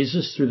by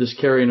Jesus through this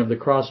carrying of the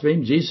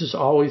crossbeam. Jesus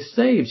always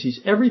saves. He's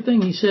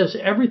everything he says,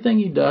 everything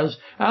he does.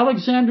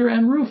 Alexander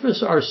and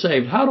Rufus are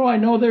saved. How do I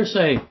know they're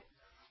saved?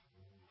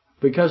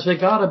 Because they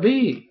gotta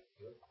be.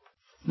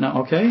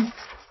 Now, okay?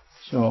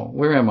 So,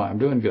 where am I? I'm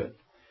doing good.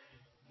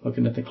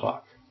 Looking at the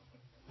clock.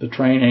 The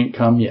train ain't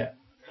come yet.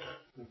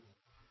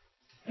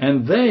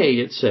 And they,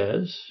 it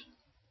says,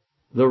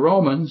 the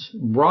Romans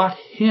brought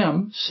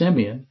him,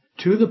 Simeon,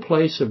 to the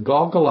place of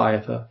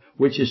Golgotha,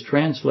 which is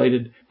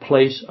translated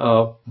place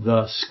of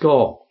the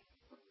skull.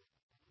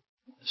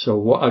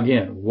 So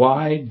again,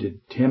 why did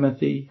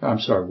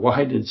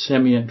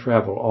Simeon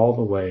travel all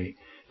the way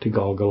to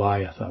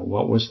Golgotha?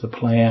 What was the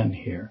plan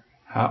here?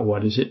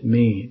 What does it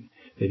mean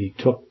that he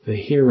took the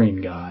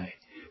hearing guy,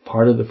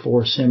 part of the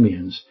four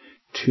Simeons,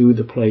 to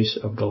the place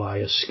of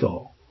Goliath's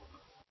skull?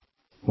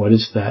 What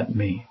does that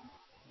mean?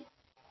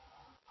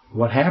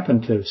 What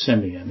happened to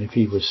Simeon if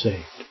he was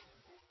saved?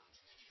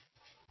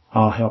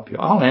 I'll help you.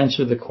 I'll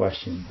answer the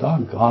question.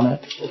 Doggone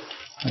it.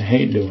 I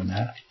hate doing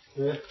that.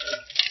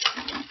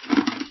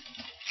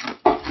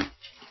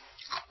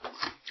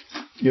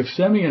 If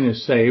Simeon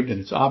is saved, and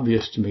it's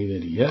obvious to me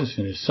that he is,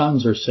 and his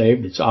sons are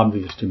saved, it's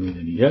obvious to me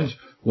that he is,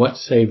 what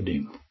saved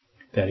him?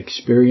 That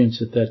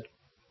experience at that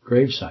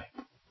gravesite.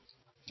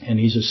 And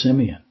he's a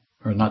Simeon.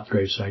 Or not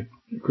gravesite,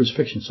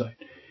 crucifixion site.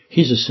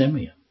 He's a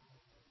Simeon.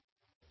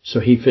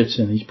 So he fits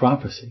in these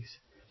prophecies.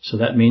 So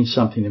that means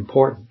something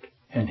important.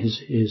 And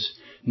his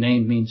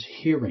name means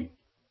hearing.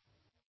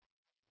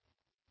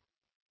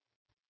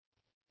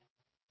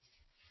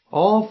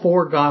 All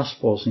four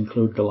Gospels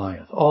include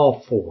Goliath.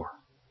 All four.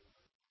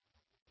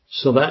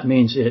 So that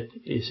means it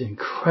is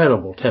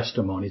incredible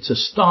testimony. It's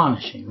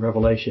astonishing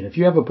revelation. If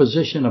you have a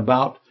position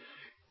about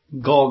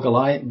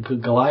Goliath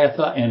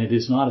and it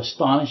is not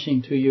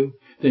astonishing to you,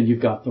 then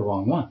you've got the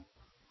wrong one.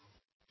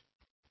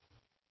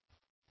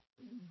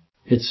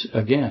 It's,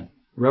 again,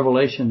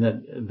 revelation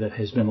that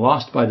has been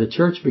lost by the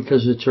church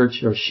because the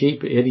church are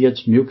sheep,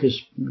 idiots,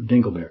 mucus,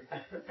 dingleberry.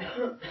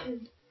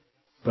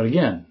 But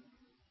again,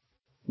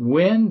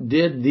 when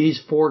did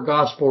these four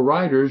gospel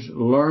writers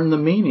learn the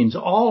meanings?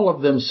 All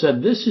of them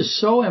said, this is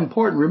so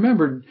important.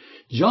 Remember,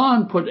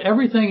 John put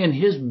everything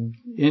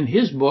in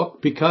his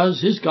book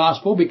because his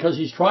gospel, because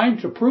he's trying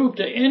to prove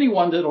to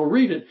anyone that will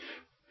read it.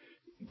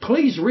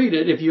 Please read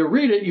it. If you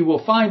read it, you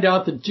will find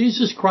out that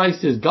Jesus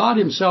Christ is God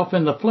himself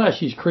in the flesh.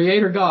 He's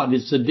creator God.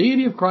 It's the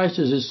deity of Christ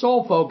is his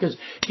sole focus.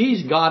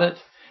 He's got it.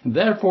 And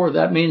therefore,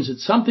 that means that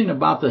something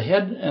about the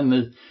head and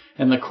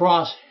the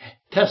cross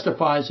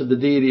testifies of the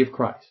deity of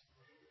Christ.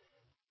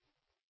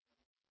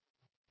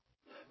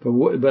 But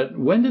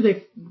when did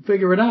they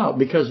figure it out?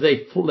 Because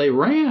they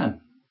ran.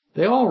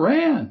 They all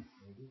ran.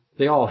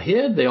 They all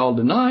hid. They all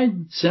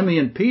denied.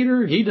 Simeon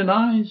Peter, he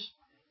denies.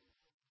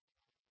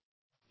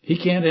 He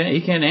can't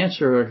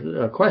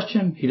answer a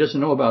question. He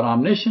doesn't know about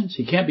omniscience.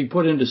 He can't be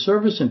put into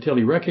service until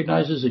he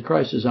recognizes that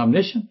Christ is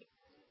omniscient.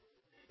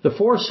 The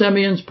four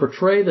Simeons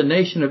portray the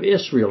nation of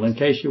Israel, in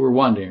case you were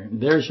wondering.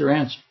 There's your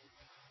answer.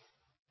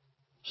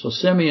 So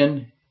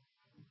Simeon,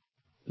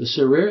 the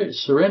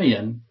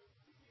Cyrenian,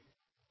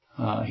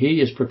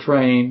 he is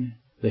portraying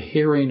the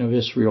hearing of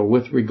Israel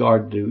with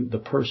regard to the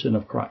person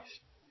of Christ.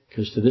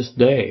 Because to this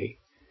day,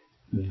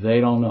 they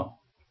don't know.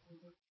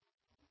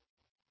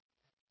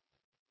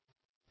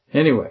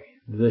 Anyway,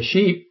 the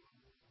sheep,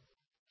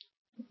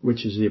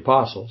 which is the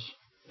apostles,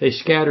 they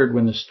scattered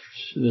when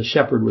the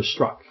shepherd was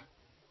struck.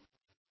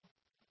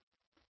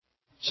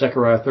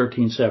 Zechariah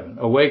 13:7.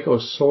 Awake, O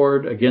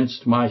sword,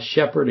 against my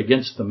shepherd,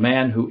 against the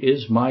man who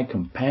is my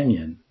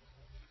companion.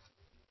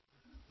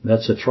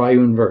 That's a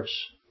triune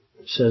verse,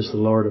 says the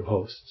Lord of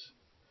hosts.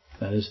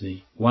 That is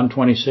the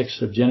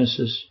 126 of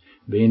Genesis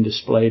being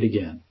displayed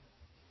again.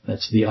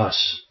 That's the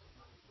us.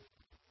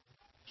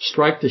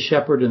 Strike the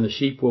shepherd and the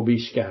sheep will be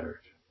scattered.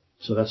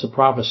 So that's a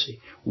prophecy.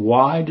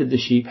 Why did the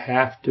sheep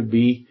have to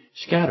be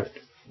scattered?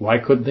 Why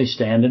couldn't they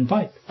stand and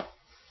fight?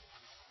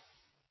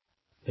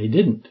 They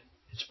didn't.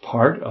 It's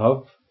part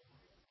of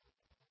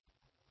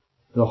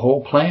the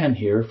whole plan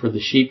here for the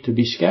sheep to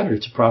be scattered.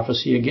 It's a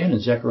prophecy again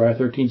in Zechariah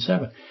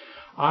 13:7.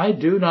 I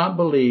do not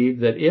believe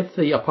that if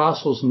the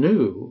apostles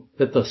knew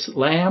that the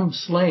lamb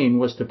slain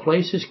was to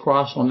place his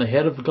cross on the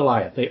head of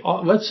Goliath,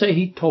 let's say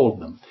he told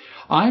them,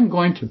 I'm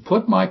going to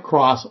put my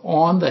cross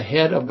on the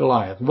head of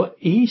Goliath.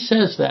 He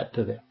says that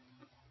to them.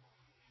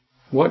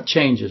 What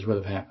changes would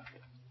have happened?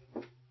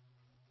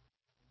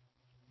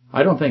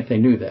 I don't think they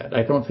knew that.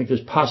 I don't think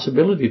there's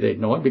possibility they'd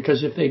know it,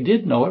 because if they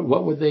did know it,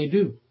 what would they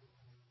do?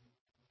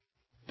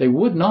 They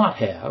would not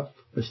have,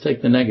 let's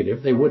take the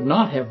negative, they would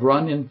not have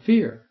run in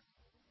fear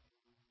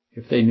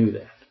if they knew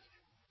that.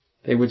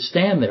 They would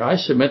stand there. I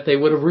submit they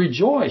would have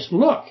rejoiced.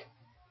 Look,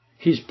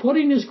 he's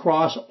putting his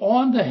cross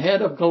on the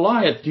head of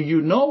Goliath. Do you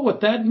know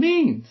what that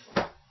means?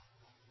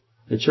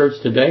 The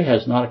church today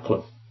has not a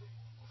clue.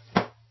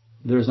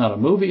 There's not a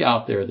movie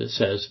out there that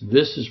says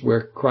this is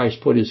where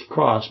Christ put his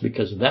cross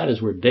because that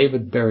is where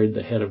David buried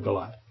the head of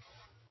Goliath.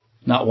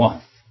 Not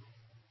one.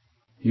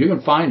 You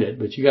can find it,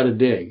 but you got to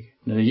dig.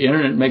 Now, the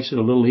internet makes it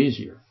a little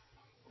easier.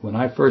 When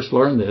I first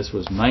learned this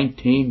was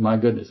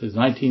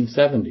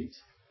 1970s.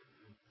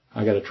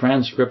 I got a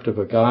transcript of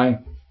a guy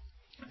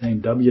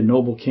named W.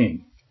 Noble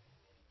King.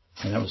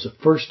 And that was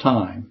the first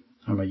time,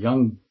 I'm a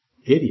young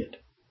idiot,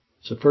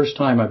 it's the first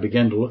time I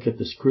began to look at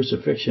this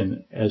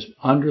crucifixion as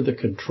under the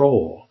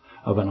control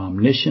of an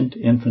omniscient,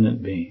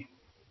 infinite being.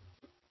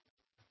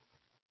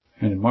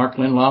 And Mark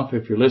Linloff,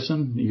 if you're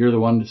listening, you're the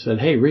one that said,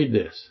 hey, read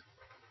this.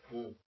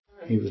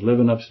 He was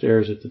living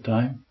upstairs at the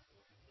time.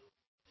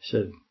 He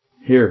said,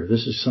 here,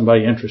 this is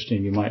somebody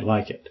interesting, you might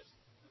like it.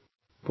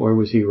 Boy,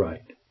 was he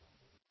right.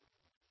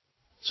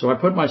 So I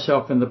put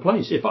myself in the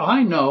place. If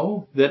I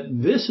know that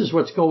this is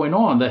what's going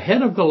on, the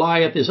head of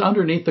Goliath is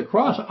underneath the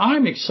cross,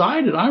 I'm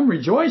excited, I'm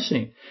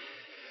rejoicing.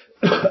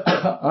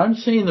 I'm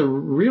seeing the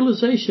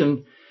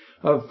realization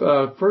of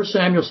 1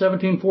 Samuel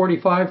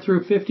 17:45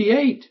 through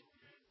 58.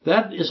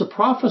 That is a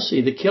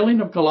prophecy. The killing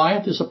of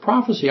Goliath is a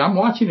prophecy. I'm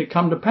watching it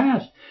come to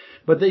pass.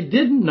 But they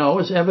didn't know,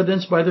 as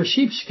evidenced by their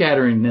sheep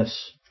scatteringness.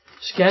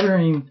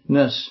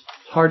 Scatteringness,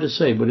 hard to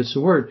say, but it's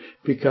a word,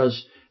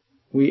 because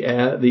we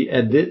add the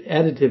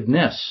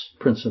additiveness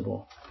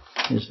principle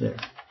is there.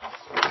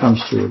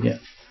 Comes through again.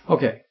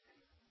 Okay.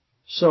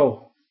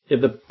 So,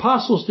 if the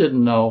apostles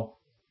didn't know,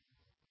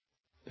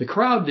 the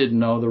crowd didn't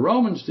know, the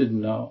Romans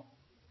didn't know,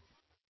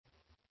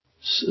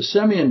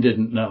 Simeon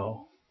didn't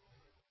know,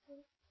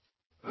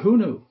 who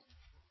knew?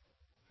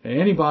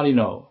 Anybody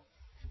know?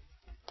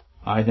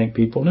 I think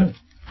people knew.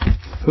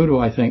 Who do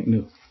I think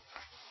knew?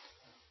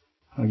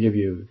 I'll give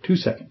you 2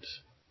 seconds.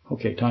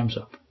 Okay, time's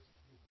up.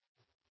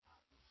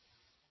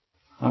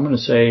 I'm going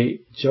to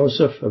say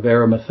Joseph of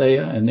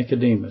Arimathea and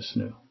Nicodemus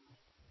knew.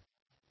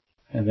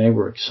 And they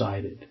were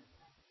excited.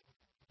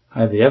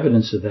 I have the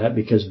evidence of that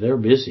because they're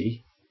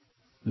busy.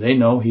 They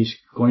know he's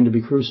going to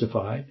be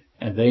crucified,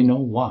 and they know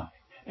why,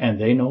 and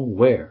they know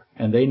where,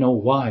 and they know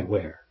why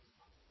where.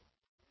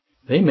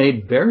 They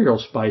made burial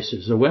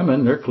spices. The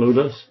women, they're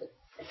clueless.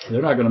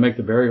 They're not going to make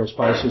the burial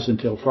spices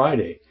until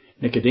Friday.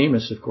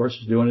 Nicodemus, of course,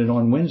 is doing it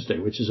on Wednesday,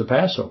 which is a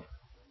Passover.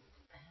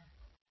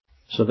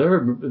 So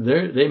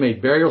they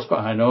made burial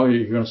spices. I know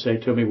you're going to say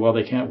to me, well,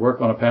 they can't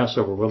work on a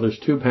Passover. Well, there's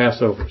 2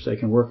 Passovers. They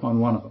can work on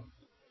one of them.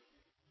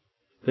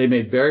 They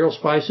made burial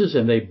spices,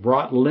 and they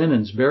brought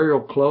linens,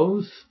 burial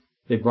clothes.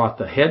 They brought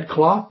the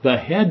headcloth.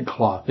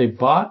 They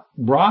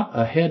brought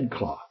a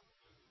headcloth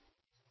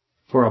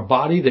for a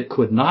body that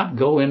could not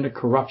go into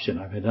corruption.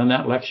 I've done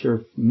that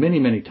lecture many,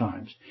 many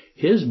times.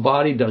 His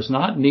body does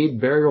not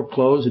need burial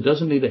clothes. It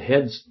doesn't need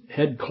a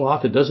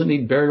headcloth. It doesn't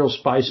need burial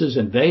spices,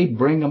 and they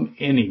bring them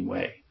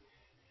anyway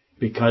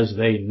because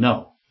they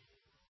know.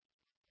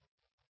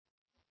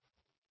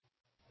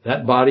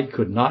 That body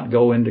could not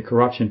go into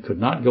corruption, could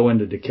not go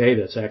into decay.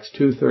 That's Acts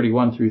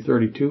 2:31 through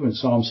 32 and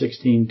Psalm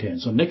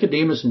 16:10. So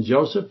Nicodemus and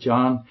Joseph,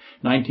 John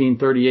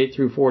 19:38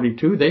 through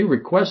 42, they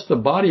request the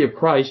body of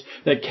Christ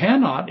that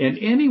cannot in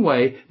any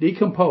way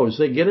decompose.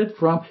 They get it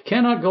from,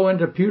 cannot go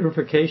into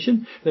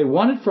purification. They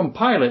want it from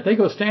Pilate. They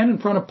go stand in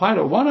front of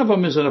Pilate. One of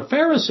them is a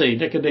Pharisee,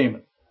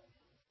 Nicodemus.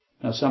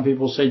 Now some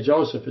people say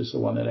Joseph is the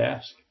one that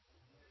asked.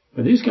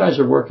 But these guys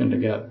are working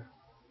together.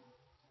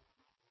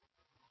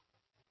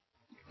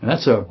 And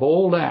that's a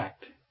bold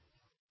act.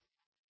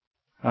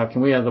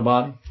 Can we have the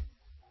body?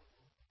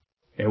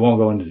 It won't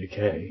go into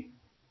decay.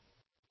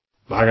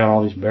 But I got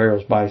all these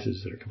burial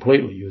spices that are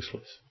completely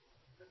useless.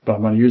 But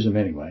I'm going to use them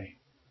anyway.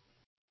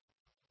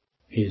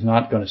 He's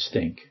not going to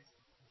stink.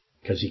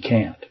 Because he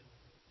can't.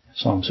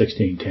 Psalm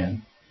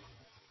 16:10.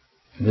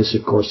 And this,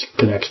 of course,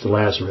 connects to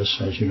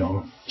Lazarus, as you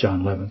know,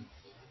 John 11.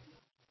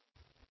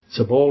 It's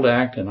a bold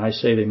act, and I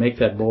say they make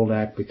that bold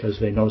act because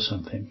they know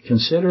something.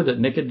 Consider that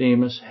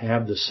Nicodemus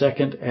have the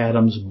second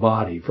Adam's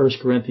body. 1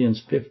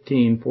 Corinthians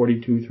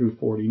 15:42 through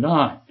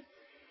 49.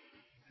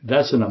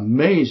 That's an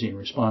amazing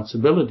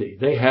responsibility.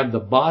 They have the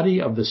body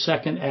of the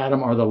second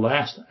Adam or the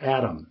last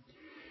Adam.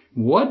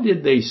 What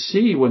did they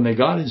see when they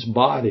got his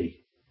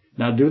body?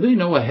 Now, do they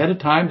know ahead of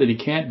time that he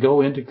can't go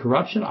into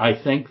corruption? I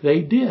think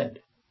they did.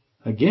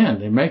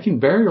 Again, they're making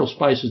burial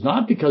spices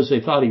not because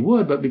they thought he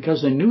would, but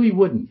because they knew he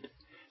wouldn't.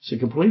 It's a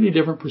completely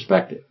different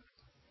perspective.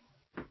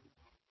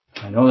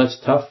 I know that's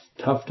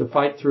tough to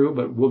fight through,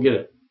 but we'll get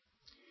it.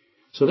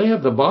 So they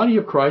have the body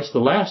of Christ, the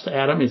last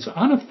Adam. It's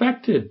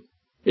unaffected.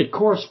 It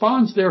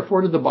corresponds,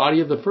 therefore, to the body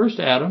of the first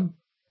Adam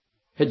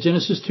at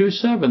Genesis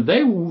 2:7.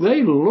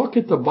 They look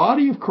at the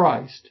body of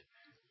Christ,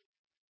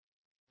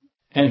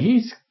 and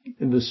he's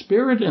in the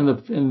spirit and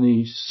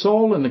the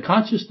soul and the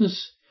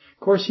consciousness.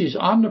 Of course, he's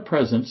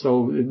omnipresent,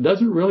 so it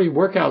doesn't really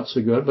work out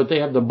so good, but they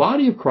have the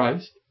body of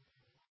Christ.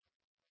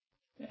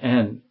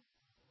 And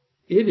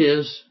it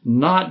is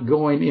not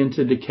going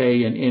into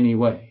decay in any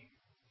way.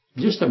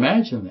 Just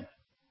imagine that.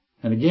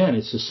 And again,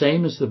 it's the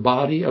same as the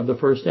body of the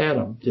first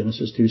Adam,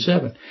 Genesis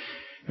 2:7.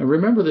 And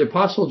remember, the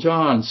Apostle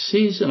John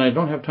sees, and I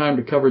don't have time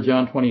to cover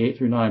John 28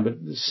 through 9,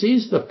 but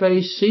sees the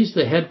face, sees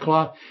the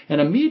headcloth,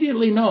 and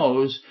immediately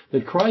knows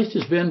that Christ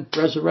has been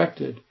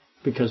resurrected,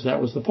 because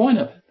that was the point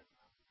of it.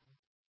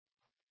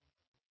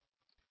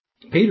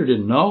 Peter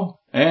didn't know,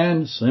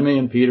 and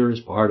Simeon Peter is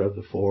part of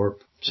the 4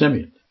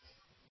 Simeons.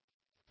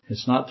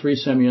 It's not 3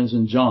 Simeons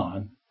in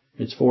John,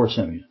 it's 4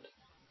 Simeons.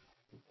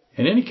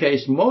 In any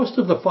case, most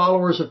of the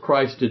followers of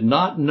Christ did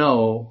not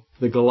know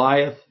the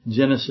Goliath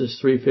Genesis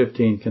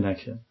 3:15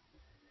 connection.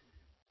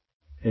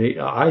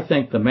 I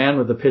think the man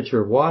with the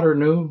pitcher of water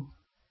knew,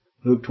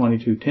 Luke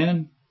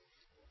 22:10.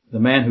 The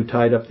man who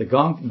tied up the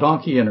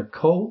donkey in her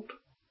colt,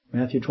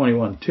 Matthew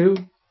 21:2.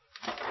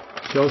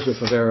 Joseph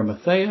of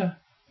Arimathea,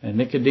 and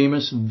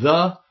Nicodemus,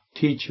 the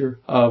teacher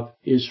of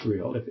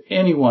Israel. If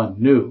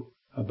anyone knew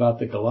about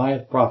the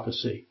Goliath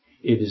prophecy,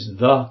 it is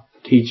the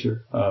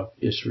teacher of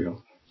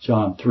Israel.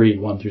 John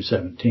 3:1 through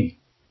 17.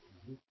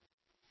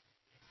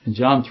 In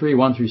John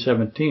 3:1 through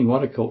 17,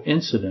 what a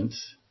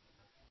coincidence.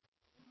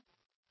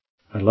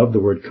 I love the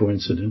word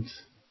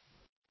coincidence.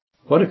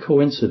 What a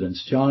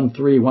coincidence. John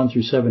 3:1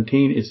 through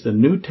 17 is the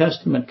New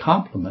Testament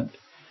complement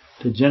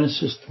to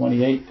Genesis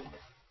 28.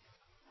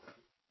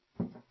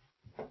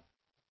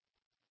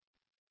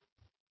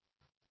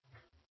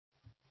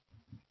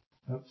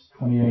 Oops,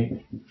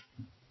 28,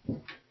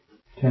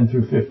 10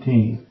 through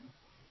 15.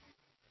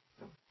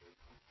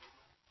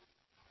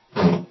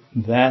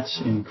 That's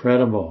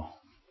incredible.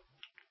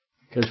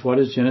 Because what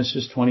is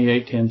Genesis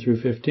 28, 10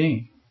 through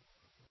 15?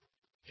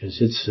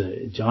 Because it's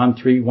John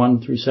 3, 1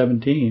 through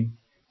 17.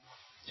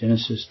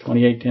 Genesis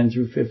 28, 10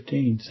 through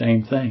 15.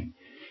 Same thing.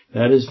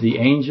 That is the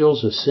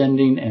angels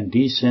ascending and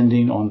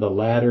descending on the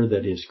ladder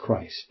that is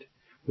Christ,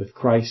 with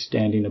Christ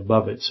standing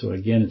above it. So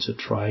again, it's a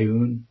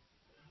triune,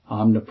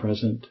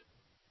 omnipresent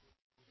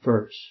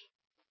verse.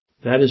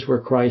 That is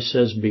where Christ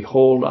says,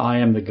 "Behold, I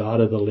am the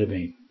God of the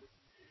living."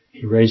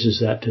 He raises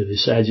that to the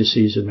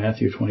Sadducees in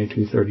Matthew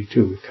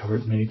 22:32. We've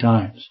covered it many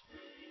times.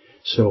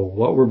 So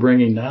what we're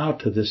bringing now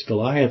to this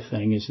Goliath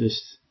thing is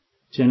this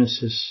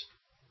Genesis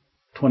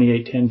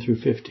 28:10 through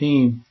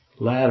 15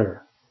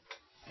 ladder.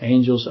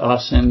 Angels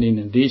ascending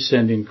and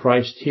descending,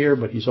 Christ here,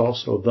 but he's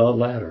also the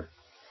ladder.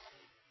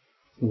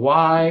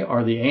 Why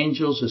are the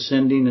angels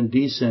ascending and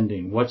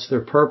descending? What's their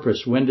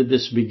purpose? When did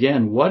this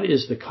begin? What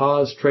is the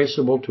cause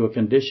traceable to a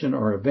condition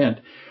or event?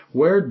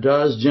 Where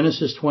does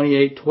Genesis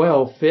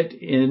 28:12 fit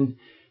in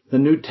the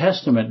New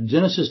Testament?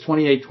 Genesis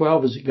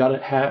 28:12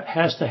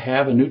 has to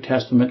have a New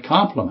Testament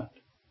complement.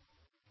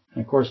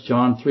 And of course,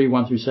 John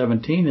 3:1 through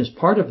 17 is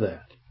part of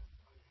that.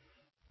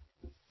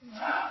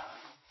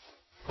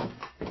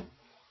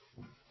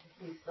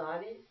 You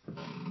thought it?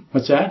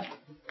 What's that?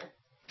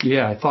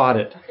 Yeah, I thought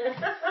it.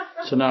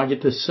 So now I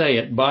get to say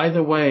it. By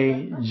the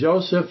way,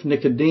 Joseph,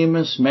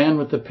 Nicodemus, man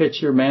with the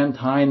pitcher, man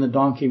tying the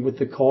donkey with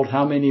the colt,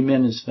 how many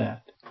men is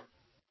that?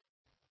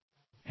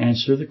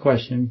 Answer the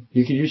question.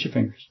 You can use your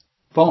fingers.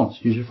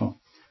 Phones, use your phone.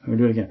 I'm going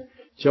to do it again.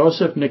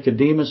 Joseph,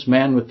 Nicodemus,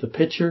 man with the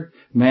pitcher,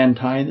 man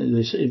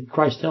tying.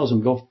 Christ tells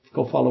him, go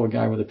follow a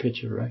guy with a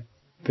pitcher, right?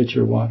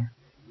 Pitcher of water.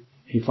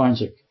 He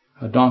finds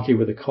a donkey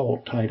with a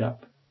colt tied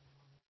up.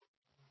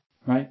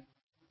 Right?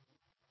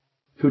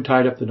 Who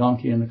tied up the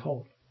donkey and the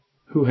colt?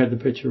 Who had the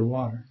pitcher of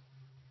water?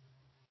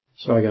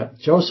 So I got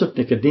Joseph,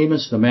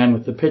 Nicodemus, the man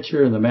with the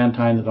pitcher, and the man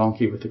tying the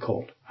donkey with the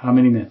colt. How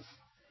many men?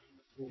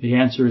 The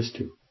answer is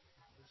 2.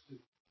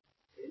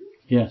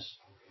 Yes.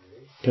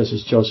 Because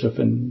it's Joseph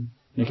and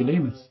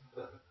Nicodemus.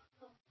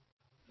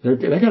 They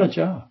got a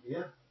job.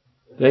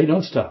 They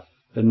know stuff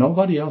that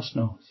nobody else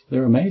knows.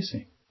 They're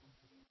amazing.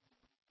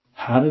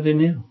 How do they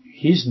know?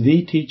 He's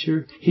the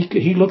teacher.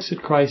 He looks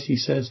at Christ. He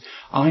says,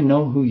 "I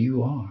know who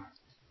you are."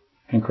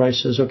 And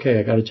Christ says, "Okay,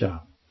 I got a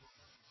job."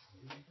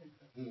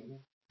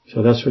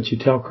 So that's what you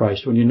tell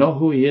Christ. When you know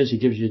who he is, he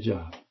gives you a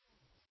job.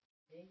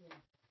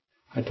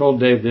 I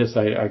told Dave this.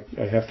 I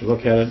have to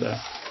look at it.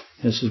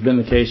 This has been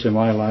the case in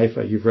my life.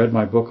 You've read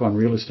my book on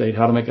real estate,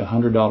 How to Make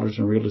 $100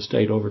 in Real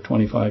Estate Over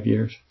 25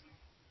 Years.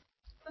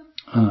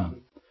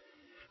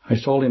 I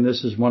told him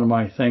this is one of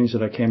my things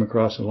that I came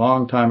across a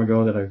long time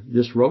ago that I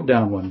just wrote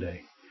down one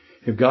day.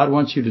 If God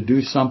wants you to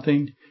do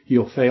something,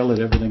 you'll fail at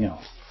everything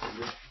else.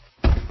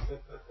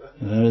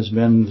 And that has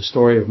been the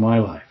story of my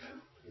life,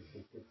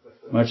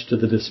 much to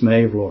the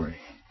dismay of Lori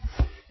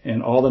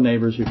and all the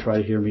neighbors who try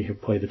to hear me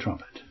play the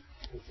trumpet.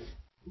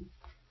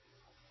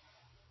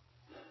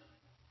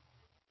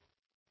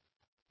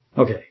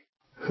 Okay,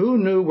 who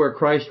knew where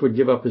Christ would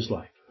give up his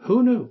life?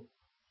 Who knew?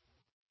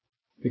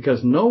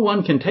 Because no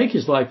one can take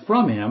his life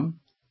from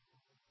him,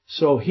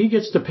 so he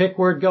gets to pick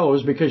where it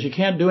goes because you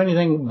can't do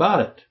anything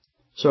about it.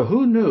 So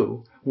who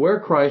knew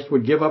where Christ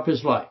would give up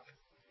his life?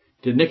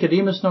 Did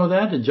Nicodemus know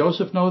that? Did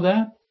Joseph know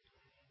that?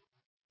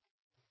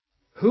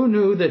 Who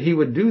knew that he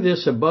would do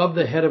this above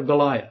the head of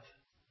Goliath?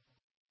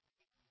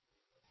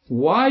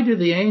 Why do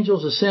the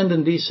angels ascend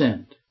and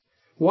descend?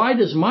 Why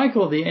does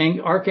Michael, the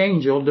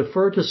archangel,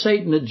 defer to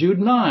Satan at Jude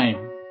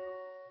 9?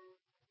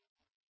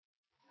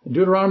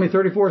 Deuteronomy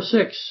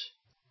 34:6.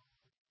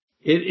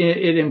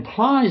 It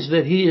implies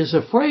that he is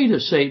afraid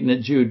of Satan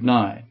at Jude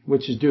 9,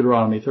 which is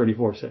Deuteronomy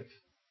 34:6.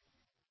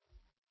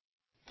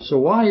 So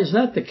why is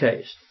that the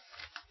case?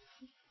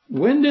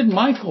 When did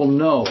Michael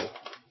know,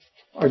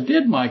 or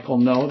did Michael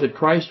know that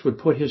Christ would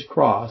put his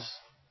cross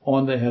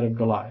on the head of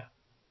Goliath?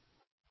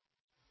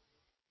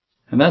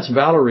 And that's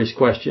Valerie's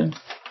question.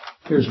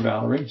 Here's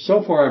Valerie.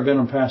 So far I've been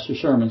on Pastor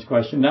Sherman's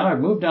question. Now I've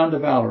moved down to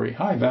Valerie.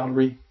 Hi,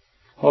 Valerie.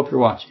 Hope you're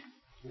watching.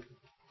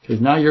 Because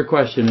now your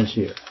question is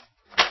here.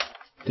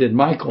 Did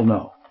Michael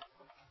know?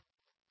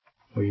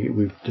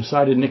 We've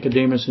decided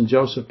Nicodemus and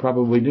Joseph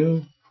probably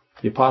knew.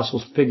 The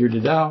apostles figured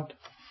it out.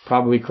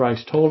 Probably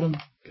Christ told him,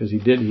 because he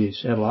did. He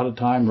had a lot of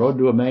time, road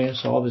to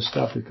Emmaus, all this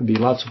stuff. There could be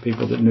lots of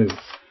people that knew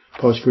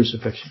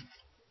post-crucifixion.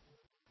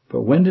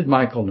 But when did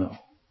Michael know?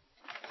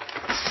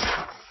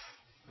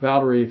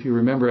 Valerie, if you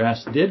remember,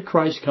 asked, did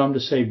Christ come to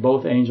save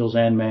both angels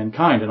and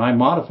mankind? And I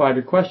modified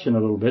her question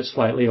a little bit,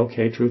 slightly.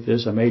 Okay, truth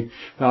is, I made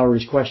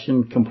Valerie's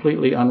question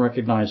completely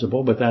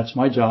unrecognizable, but that's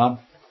my job.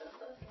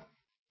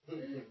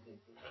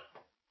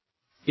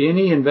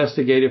 Any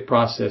investigative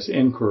process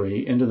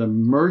inquiry into the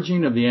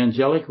merging of the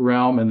angelic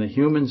realm and the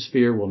human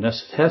sphere will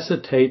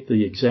necessitate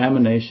the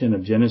examination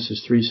of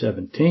Genesis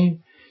 3:17,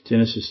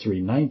 Genesis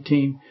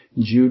 3:19,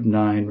 Jude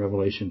 9,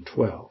 Revelation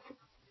 12.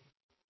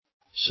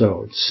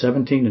 So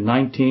 17 and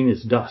 19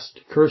 is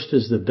dust. Cursed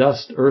is the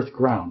dust, earth,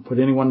 ground. Put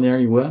anyone there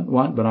you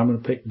want, but I'm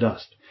going to pick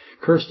dust.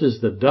 Cursed is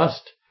the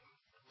dust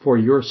for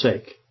your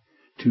sake.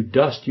 To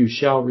dust you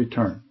shall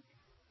return.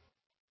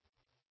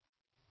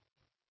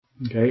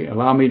 Okay,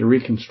 allow me to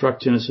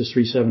reconstruct Genesis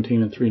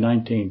 3:17 and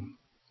 3:19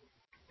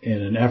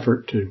 in an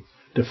effort to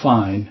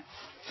define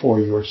for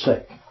your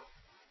sake.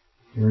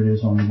 Here it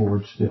is on the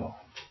board still.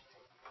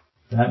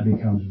 That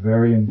becomes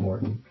very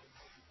important.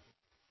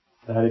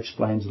 That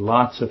explains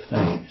lots of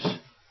things.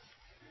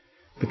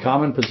 The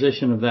common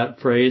position of that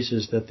phrase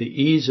is that the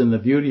ease and the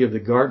beauty of the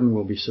garden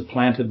will be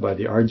supplanted by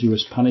the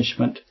arduous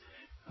punishment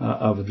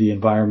of the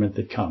environment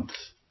that comes.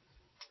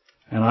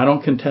 And I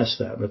don't contest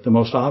that, but the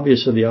most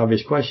obvious of the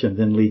obvious question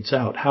then leads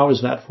out, how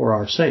is that for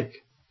our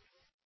sake?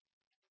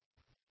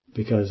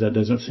 Because that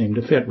doesn't seem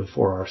to fit with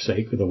for our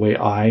sake, the way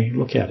I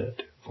look at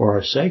it. For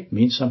our sake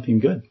means something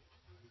good.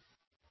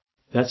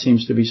 That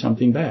seems to be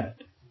something bad.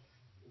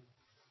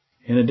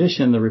 In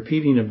addition, the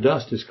repeating of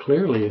dust is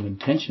clearly an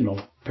intentional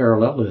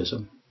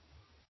parallelism.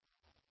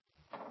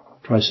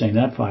 Try saying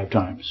that 5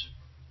 times.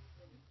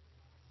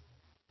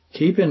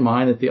 Keep in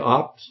mind that the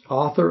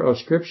author of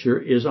Scripture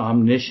is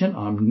omniscient.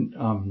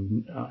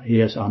 He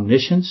has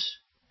omniscience.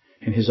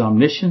 And his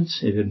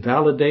omniscience, it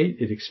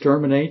invalidates, it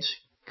exterminates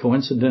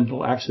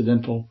coincidental,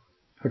 accidental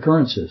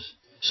occurrences.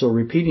 So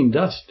repeating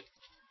dust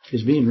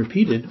is being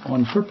repeated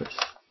on purpose.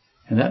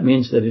 And that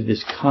means that it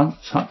is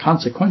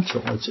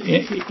consequential.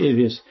 It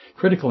is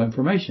critical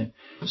information.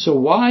 So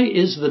why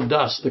is the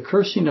dust, the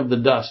cursing of the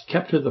dust,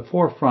 kept to the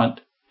forefront?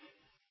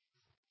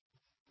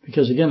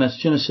 Because again, that's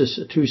Genesis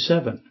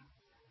 2:7.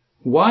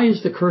 Why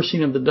is the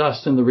cursing of the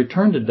dust and the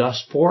return to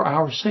dust for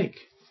our sake?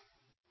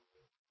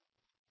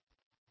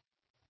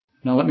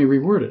 Now let me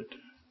reword it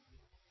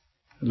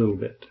a little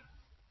bit.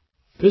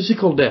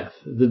 Physical death,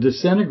 the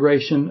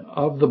disintegration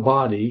of the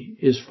body,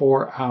 is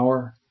for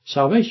our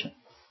salvation.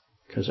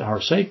 Because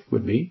our sake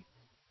would be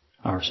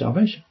our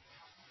salvation.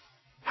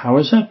 How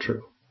is that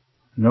true?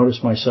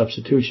 Notice my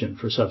substitution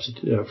for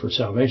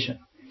salvation.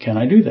 Can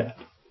I do that?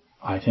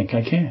 I think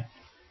I can.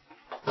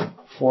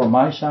 For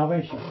my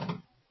salvation.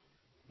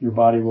 Your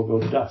body will go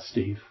to dust,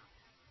 Steve.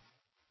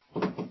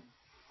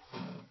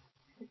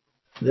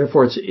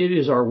 Therefore, it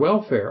is our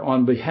welfare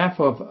on behalf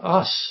of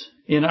us,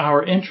 in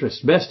our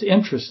interest, best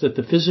interest, that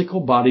the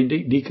physical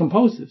body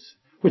decomposes,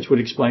 which would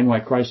explain why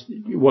Christ,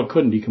 what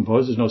couldn't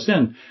decompose, there's no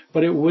sin,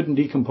 but it wouldn't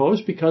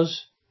decompose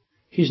because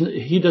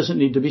he doesn't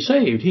need to be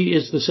saved. He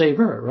is the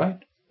Savior, right?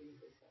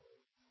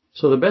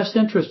 So the best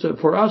interest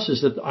for us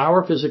is that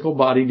our physical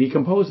body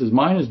decomposes.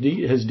 Mine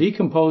has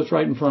decomposed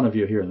right in front of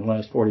you here in the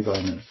last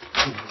 45 minutes.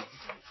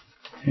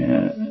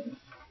 And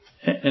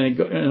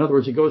in other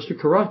words, it goes to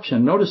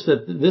corruption. Notice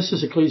that this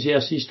is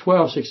Ecclesiastes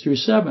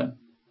 12:6-7.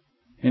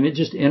 And it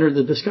just entered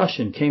the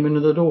discussion, came into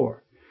the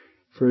door.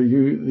 For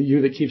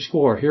you that keep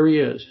score, here he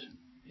is.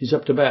 He's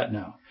up to bat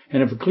now.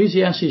 And if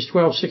Ecclesiastes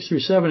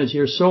 12:6-7 is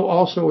here, so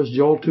also is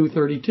Joel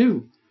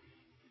 2:32.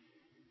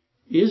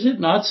 Is it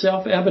not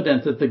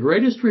self-evident that the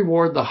greatest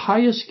reward, the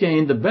highest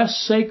gain, the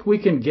best sake we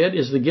can get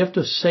is the gift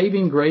of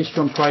saving grace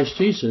from Christ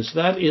Jesus?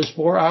 That is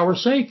for our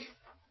sake.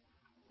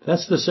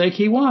 That's the sake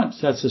he wants.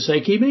 That's the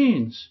sake he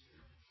means.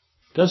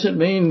 Doesn't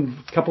mean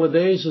a couple of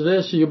days of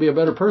this, you'll be a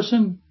better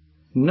person.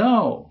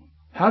 No.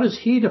 How does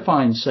he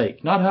define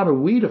sake? Not how do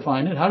we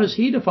define it. How does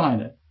he define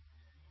it?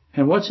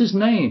 And what's his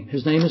name?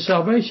 His name is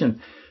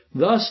salvation.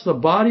 Thus the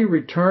body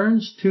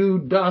returns to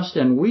dust,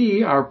 and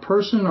we, our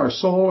person, our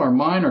soul, our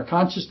mind, our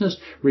consciousness,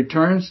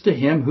 returns to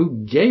him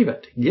who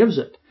gives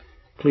it.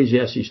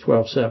 Ecclesiastes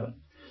 12:7.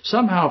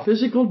 Somehow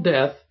physical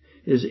death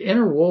is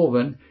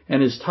interwoven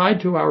and is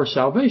tied to our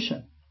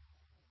salvation.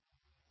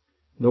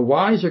 The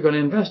wise are going to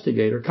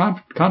investigate or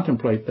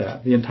contemplate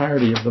that, the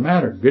entirety of the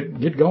matter.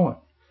 Get going.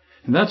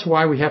 And that's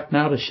why we have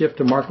now to shift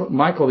to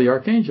Michael the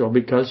Archangel,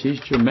 because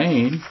he's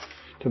germane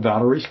to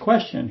Valerie's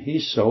question.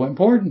 He's so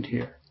important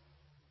here.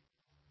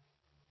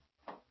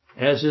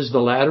 As is the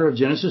ladder of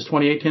Genesis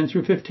 28:10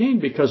 through 15,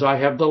 because I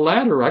have the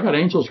ladder. I got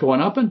angels going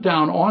up and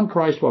down on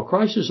Christ while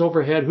Christ is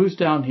overhead. Who's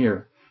down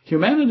here?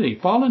 Humanity,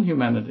 fallen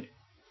humanity.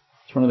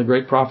 It's one of the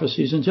great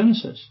prophecies in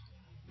Genesis.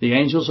 The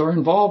angels are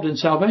involved in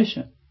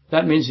salvation.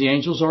 That means the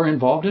angels are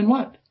involved in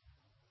what?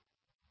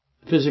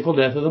 Physical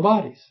death of the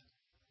bodies.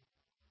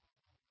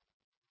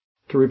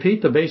 To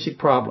repeat the basic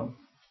problem,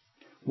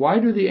 why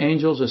do the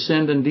angels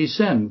ascend and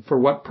descend? For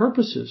what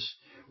purposes?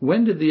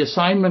 When did the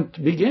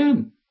assignment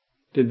begin?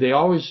 Did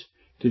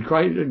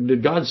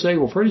God say,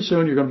 well, pretty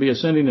soon you're going to be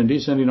ascending and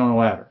descending on a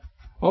ladder?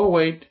 Oh,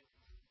 wait,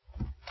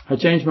 I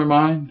changed my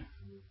mind.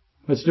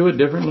 Let's do it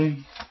differently.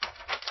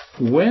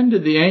 When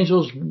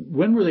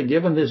were they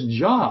given this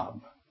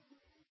job?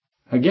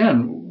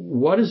 Again,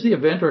 what is the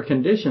event or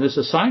condition, this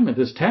assignment,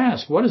 this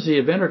task? What is the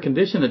event or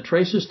condition that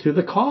traces to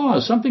the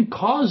cause? Something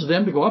caused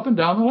them to go up and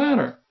down the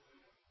ladder.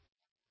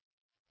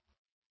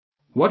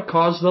 What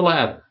caused the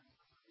ladder?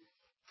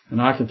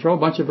 And I can throw a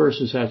bunch of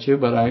verses at you,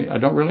 but I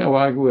don't really know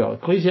why I will.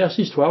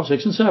 Ecclesiastes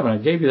 12:6 and 7. I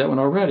gave you that one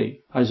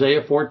already.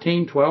 Isaiah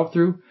 14:12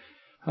 through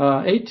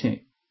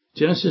 18.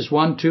 Genesis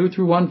 1:2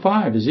 through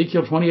 1:5.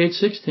 Ezekiel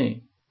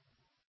 28:16.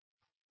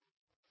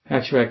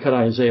 Actually, I cut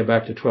Isaiah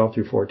back to 12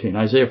 through 14.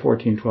 Isaiah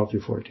 14:12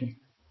 through 14.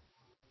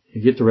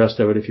 You get the rest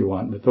of it if you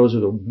want, but those are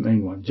the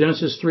main ones.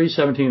 Genesis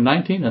 3:17 and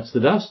 19. That's the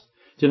dust.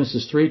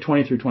 Genesis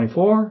 3:20 through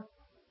 24.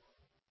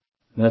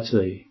 That's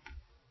the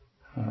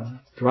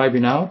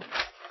driving out.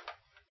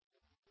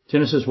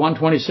 Genesis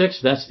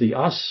 1:26, that's the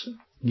us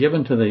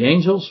given to the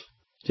angels.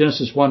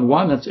 Genesis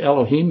 1:1, that's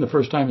Elohim, the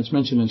first time it's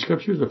mentioned in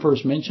Scripture, the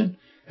first mention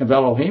of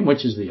Elohim,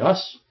 which is the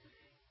us.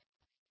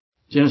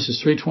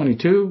 Genesis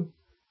 3:22,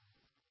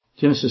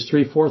 Genesis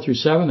 3:4 through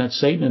 7, that's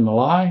Satan and the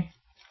lie.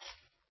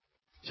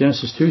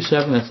 Genesis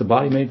 2:7, that's the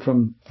body made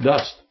from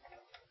dust.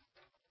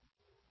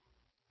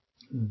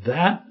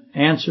 That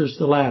answers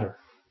the ladder.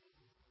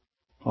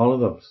 All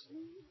of those.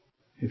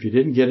 If you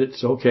didn't get it,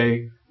 it's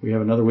okay. We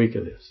have another week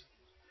of this.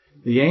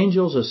 The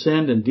angels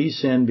ascend and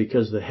descend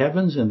because the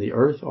heavens and the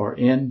earth are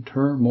in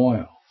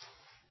turmoil.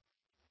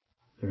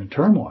 They're in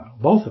turmoil,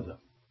 both of them.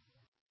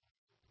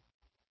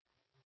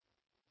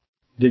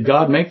 Did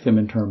God make them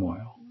in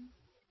turmoil?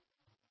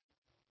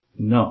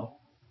 No.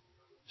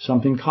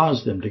 Something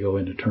caused them to go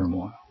into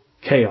turmoil.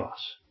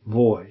 Chaos,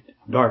 void,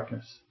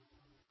 darkness.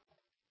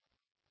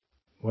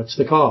 What's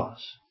the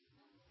cause?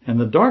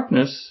 And the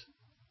darkness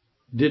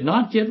did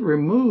not get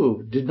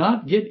removed, did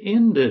not get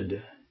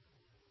ended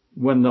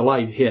when the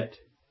light hit.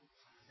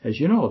 As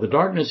you know, the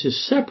darkness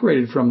is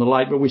separated from the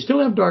light, but we still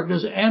have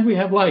darkness and we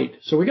have light.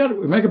 So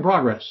we're making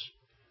progress.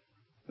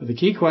 But the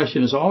key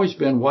question has always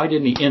been, why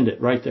didn't he end it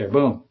right there?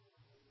 Boom.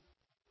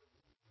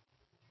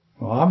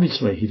 Well,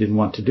 obviously he didn't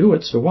want to do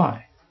it, so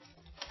why?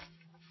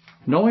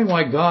 Knowing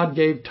why God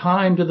gave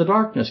time to the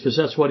darkness, because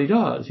that's what he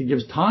does. He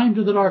gives time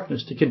to the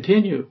darkness to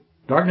continue.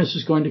 Darkness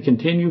is going to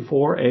continue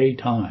for a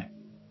time,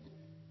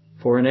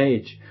 for an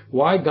age.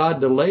 Why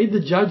God delayed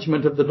the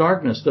judgment of the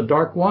darkness, the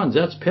dark ones.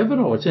 That's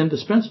pivotal. It's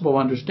indispensable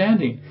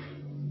understanding.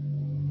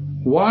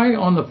 Why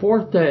on the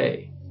fourth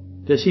day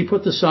does he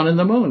put the sun and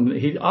the moon?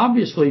 He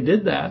obviously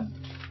did that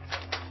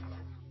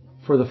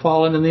for the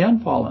fallen and the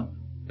unfallen,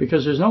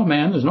 because there's no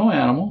man, there's no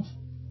animals.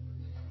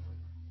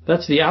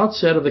 That's the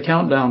outset of the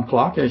countdown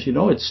clock. As you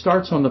know, it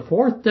starts on the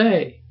fourth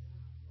day.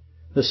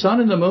 The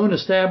sun and the moon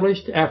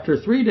established after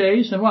 3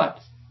 days and what?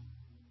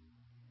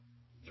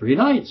 3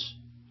 nights.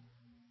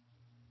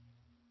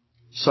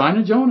 Sign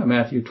of Jonah,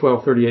 Matthew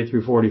 12:38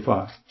 through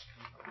 45.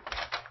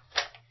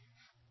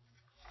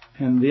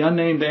 And the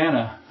unnamed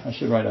Anna, I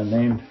should write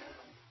unnamed.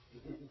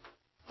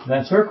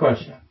 That's her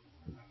question.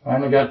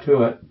 Finally got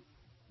to it.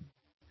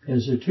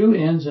 Is there 2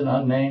 N's in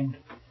unnamed?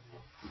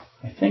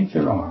 I think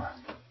there are.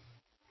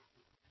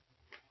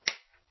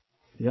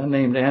 The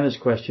unnamed Anna's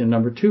question,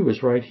 number 2,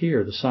 is right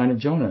here, the sign of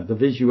Jonah, the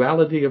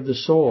visuality of the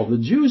soul. The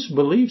Jews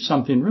believe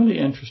something really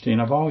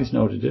interesting. I've always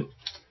noted it.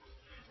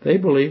 They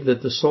believe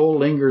that the soul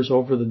lingers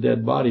over the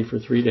dead body for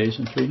 3 days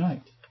and 3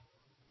 nights.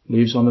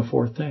 Leaves on the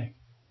 4th day.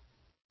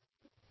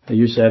 They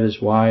use that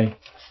as why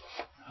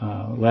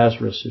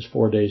Lazarus is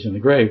 4 days in the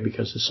grave,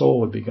 because the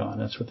soul would be gone.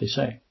 That's what they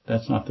say.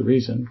 That's not the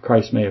reason.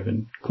 Christ may have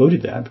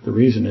included that, but the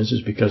reason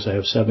is because I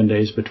have 7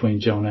 days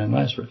between Jonah and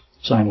Lazarus.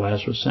 Sign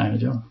Lazarus, sign of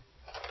Jonah.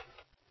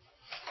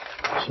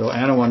 So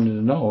Anna wanted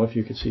to know if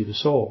you could see the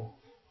soul.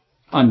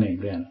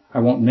 Unnamed Anna. I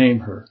won't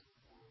name her,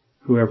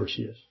 whoever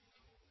she is.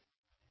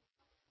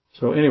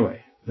 So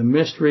anyway, the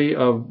mystery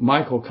of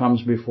Michael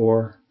comes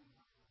before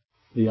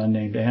the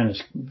unnamed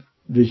Anna's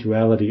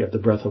visuality of the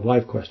breath of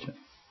life question.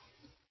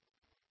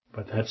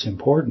 But that's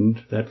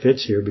important. That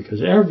fits here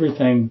because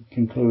everything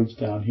concludes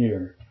down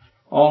here.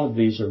 All of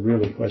these are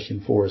really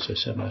question 4, as I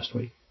said last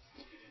week.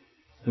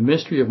 The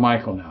mystery of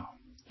Michael now.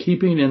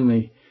 Keeping in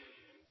the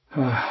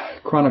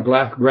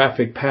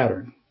chronographic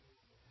pattern.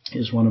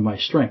 is one of my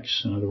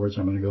strengths. In other words,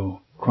 I'm going to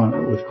go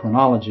with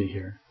chronology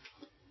here.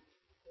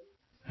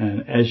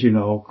 And as you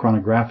know,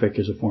 chronographic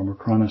is a form of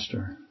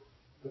chronister.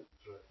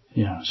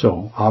 Yeah,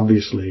 so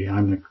obviously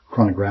I'm the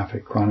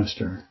chronographic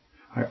chronister.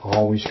 I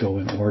always go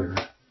in order.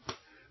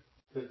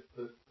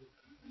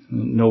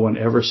 No one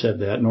ever said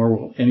that, nor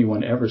will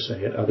anyone ever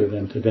say it other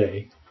than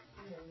today.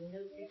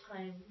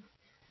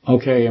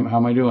 Okay, how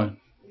am I doing?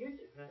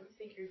 I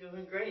think you're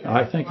doing great.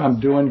 I think I'm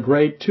doing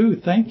great too.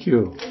 Thank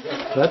you.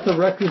 Let the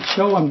record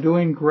show I'm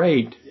doing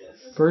great.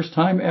 First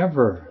time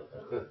ever.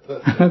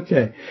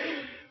 Okay.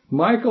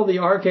 Michael the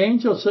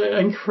archangel,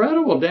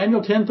 incredible.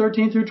 Daniel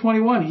 10:13 through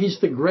 21. He's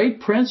the great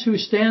prince who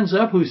stands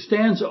up, who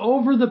stands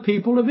over the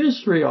people of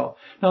Israel.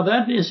 Now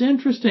that is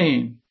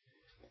interesting.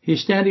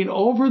 He's standing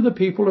over the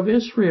people of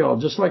Israel,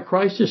 just like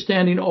Christ is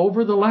standing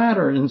over the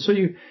ladder. And so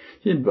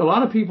a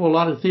lot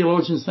of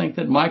theologians think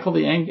that Michael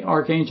the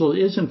archangel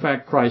is in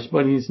fact Christ,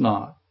 but he's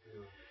not.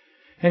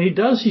 And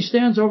he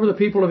stands over the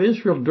people of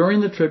Israel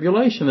during the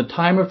tribulation, the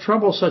time of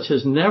trouble such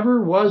as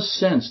never was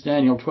since.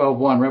 Daniel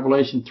 12:1,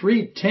 Revelation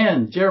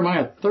 3:10,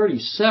 Jeremiah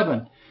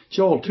 37,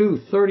 Joel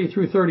 2:30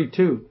 through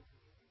 32.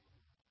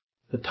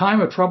 The time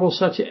of trouble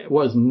such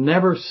was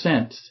never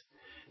since.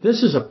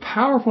 This is a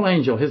powerful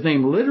angel. His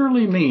name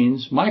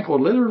Michael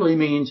literally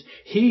means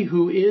he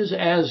who is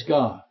as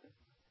God.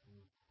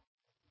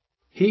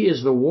 He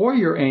is the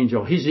warrior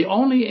angel. He's the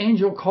only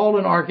angel called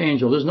an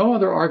archangel. There's no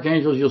other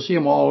archangels. You'll see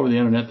them all over the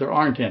internet. There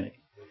aren't any.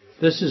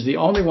 This is the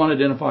only one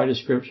identified in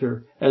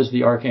Scripture as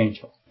the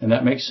archangel. And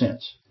that makes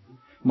sense.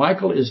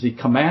 Michael is the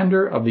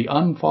commander of the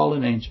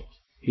unfallen angels.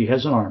 He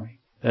has an army.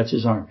 That's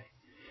his army.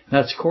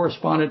 That's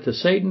correspondent to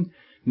Satan.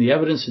 And the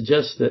evidence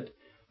suggests that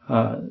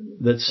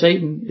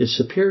Satan is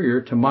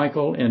superior to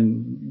Michael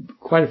in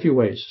quite a few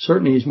ways.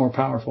 Certainly he's more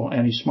powerful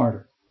and he's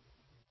smarter.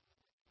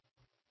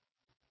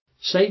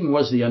 Satan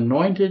was the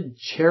anointed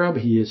cherub.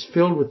 He is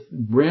filled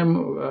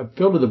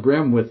to the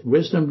brim with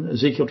wisdom.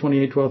 Ezekiel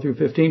 28:12 through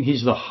 15.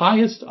 He's the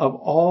highest of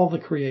all the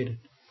created.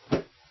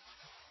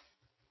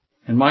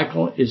 And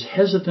Michael is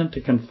hesitant to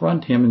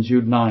confront him in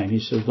Jude 9. He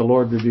says, "The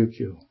Lord rebuke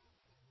you,"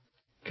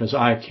 because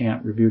I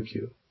can't rebuke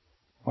you,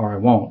 or I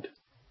won't.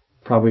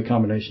 Probably a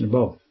combination of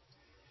both.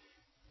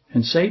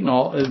 And Satan,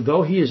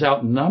 though he is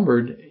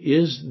outnumbered,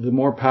 is the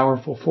more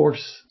powerful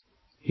force.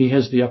 He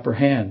has the upper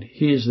hand.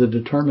 He is the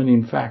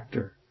determining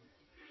factor.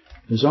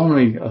 There's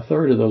only a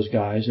third of those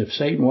guys. If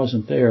Satan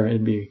wasn't there,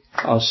 it'd be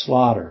a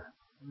slaughter.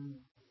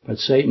 But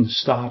Satan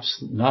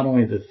stops not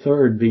only the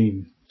third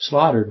being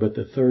slaughtered, but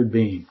the third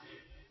being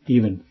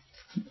even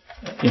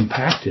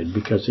impacted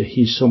because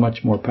he's so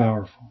much more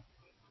powerful.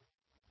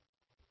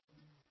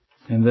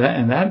 And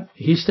that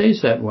he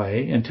stays that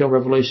way until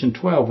Revelation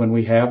 12 when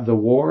we have the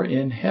war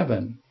in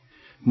heaven.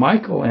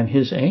 Michael and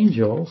his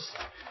angels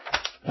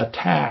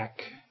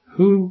attack.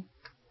 Who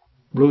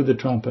blew the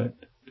trumpet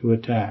to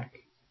attack?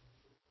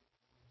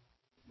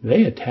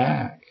 They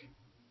attack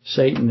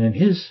Satan and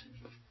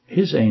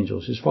his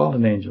angels, his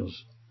fallen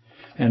angels.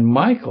 And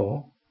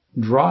Michael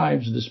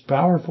drives this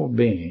powerful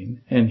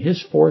being and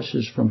his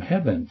forces from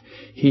heaven.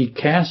 He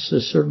casts the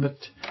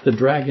serpent, the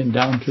dragon,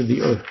 down to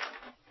the earth,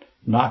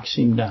 knocks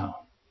him down.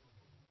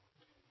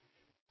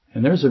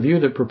 And there's a view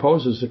that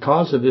proposes the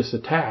cause of this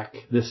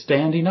attack, this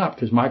standing up,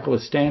 because Michael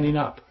is standing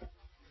up.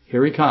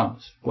 Here he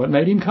comes. What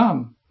made him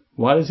come?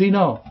 What does he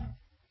know?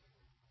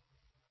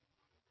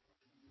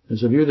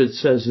 There's a view that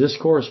says this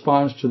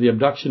corresponds to the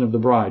abduction of the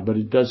bride, but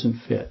it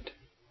doesn't fit.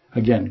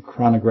 Again,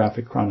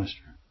 chronographic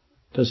chronister.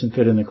 Doesn't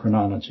fit in the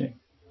chronology.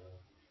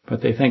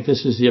 But they think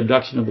this is the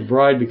abduction of the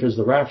bride because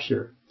the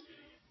rapture.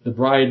 The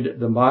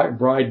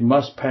bride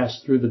must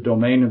pass through the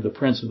domain of the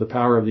prince of the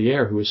power of the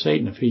air, who is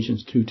Satan,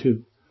 Ephesians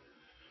 2:2.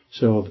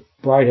 So the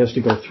bride has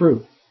to go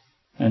through,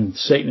 and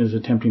Satan is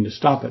attempting to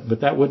stop it.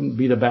 But that wouldn't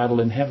be the battle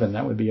in heaven.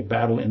 That would be a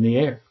battle in the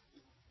air,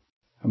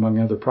 among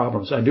other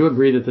problems. I do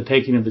agree that the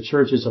taking of the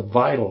church is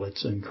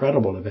it's an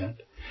incredible event.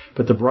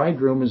 But the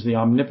bridegroom is the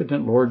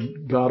omnipotent Lord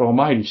God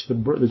Almighty. So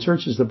the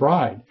church is the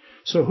bride.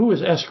 So who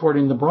is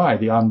escorting the bride?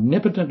 The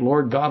omnipotent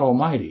Lord God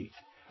Almighty.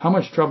 How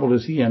much trouble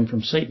is he in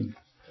from Satan?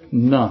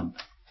 None.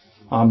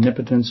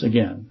 Omnipotence,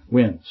 again,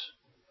 wins.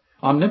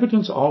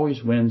 Omnipotence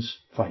always wins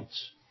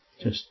fights.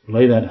 Just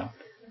lay that out.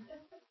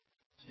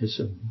 It's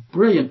a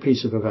brilliant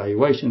piece of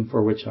evaluation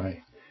for which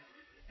I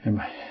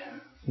am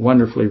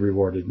wonderfully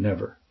rewarded.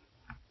 Never.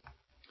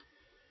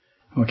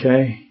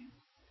 Okay?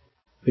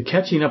 The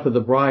catching up of the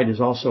bride is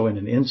also in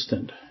an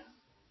instant.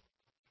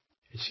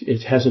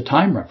 It has a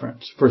time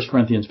reference. 1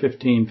 Corinthians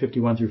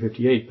 15:51 through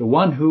 58. The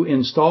one who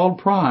installed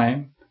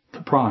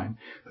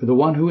the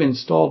one who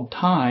installed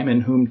time,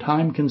 in whom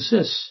time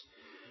consists,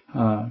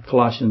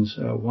 Colossians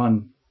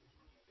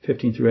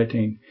 1:15 through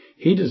 18.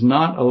 He does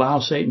not allow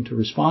Satan to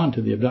respond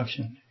to the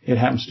abduction. It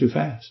happens too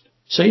fast.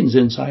 Satan's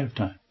inside of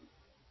time.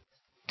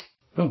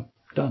 Boom,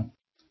 done.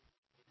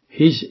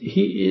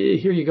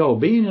 Here you go.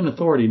 Being in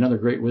authority, another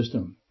great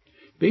wisdom.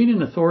 Being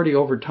in authority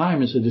over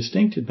time is a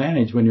distinct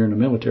advantage when you're in a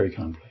military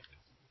conflict.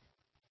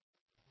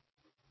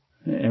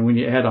 And when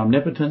you add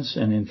omnipotence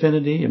and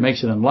infinity, it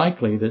makes it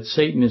unlikely that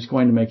Satan is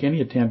going to make any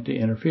attempt to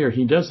interfere.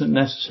 He doesn't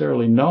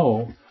necessarily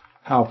know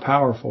how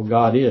powerful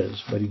God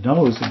is, but he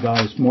knows that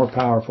God is more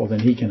powerful than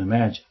he can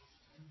imagine.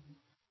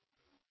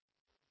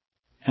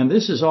 And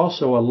this is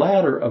also a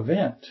ladder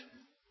event.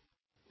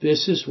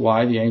 This is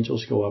why the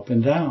angels go up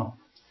and down.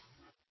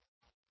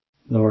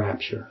 The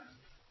rapture.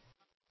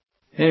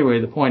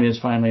 Anyway, the point is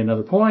finally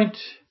another point.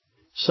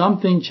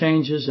 Something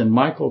changes and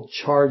Michael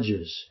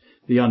charges.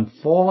 The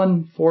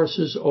unfallen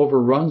forces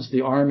overruns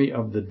the army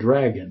of the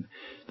dragon.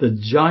 The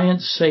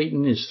giant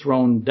Satan is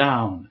thrown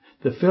down.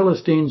 The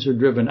Philistines are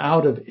driven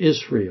out of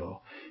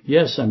Israel.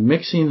 Yes, I'm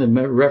mixing the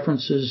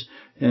references,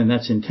 and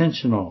that's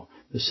intentional.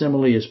 The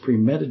simile is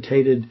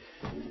premeditated.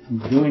 I'm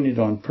doing it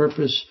on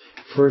purpose.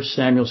 1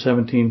 Samuel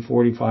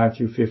 17:45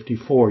 through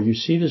 54. You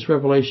see this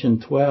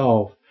Revelation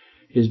 12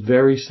 is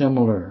very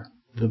similar.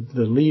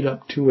 The lead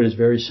up to it is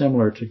very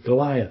similar to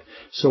Goliath.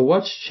 So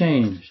what's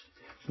changed?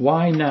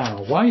 Why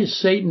now? Why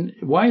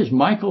does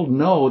Michael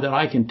know that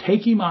I can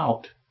take him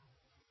out?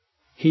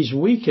 He's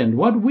weakened.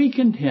 What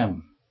weakened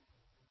him?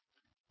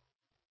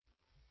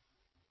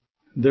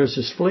 There's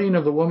this fleeing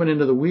of the woman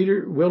into the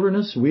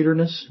wilderness.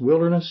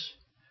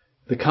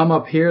 The come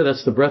up here,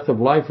 that's the breath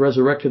of life,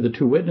 resurrected the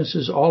two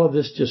witnesses. All of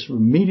this just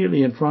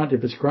immediately in front,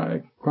 if it's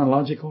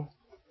chronological,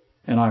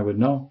 and I would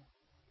know.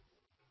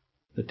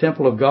 The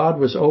temple of God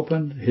was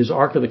opened. His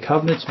Ark of the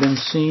Covenant's been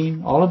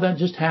seen. All of that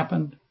just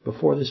happened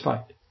before this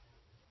fight.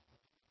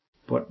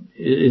 But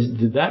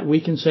did that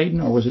weaken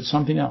Satan, or was it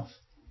something else?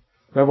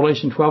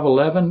 Revelation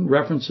 12:11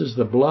 references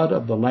the blood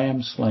of the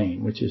Lamb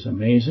slain, which is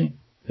amazing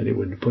that it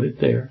would put it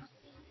there.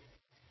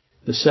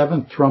 The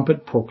seventh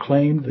trumpet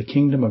proclaimed the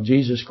kingdom of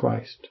Jesus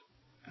Christ.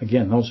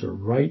 Again, those are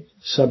right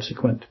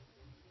subsequent.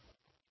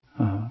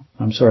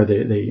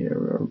 They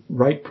are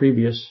right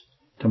previous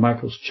to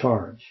Michael's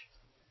charge.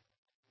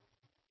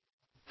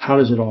 How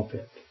does it all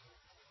fit?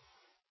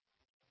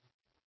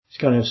 It's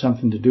got to have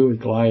something to do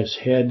with Goliath's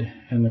head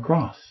and the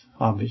cross,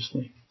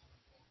 obviously.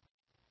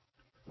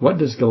 What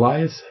does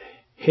Goliath's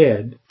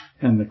head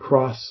and the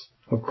cross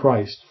of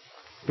Christ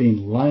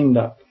being lined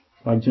up,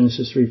 like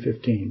Genesis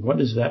 3:15, what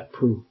does that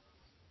prove?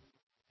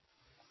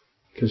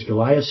 Because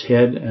Goliath's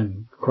head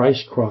and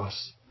Christ's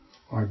cross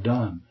are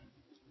done.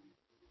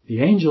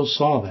 The angels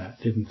saw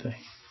that, didn't they?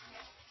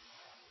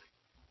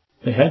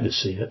 They had to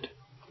see it.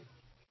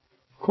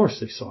 Of course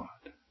they saw it.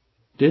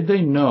 Did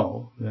they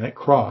know that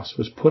cross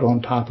was put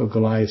on top of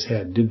Goliath's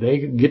head? Did they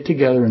get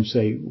together and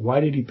say, why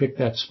did he pick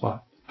that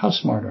spot? How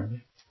smart are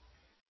they?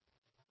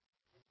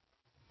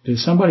 Did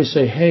somebody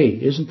say, hey,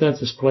 isn't that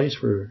this place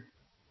where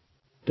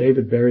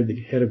David buried the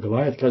head of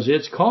Goliath? Because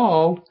it's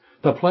called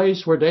the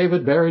place where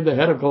David buried the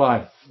head of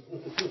Goliath.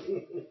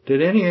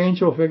 Did any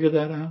angel figure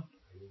that out?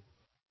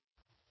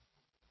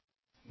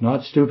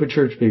 Not stupid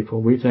church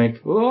people. We think,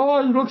 oh,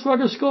 it looks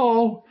like a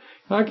skull.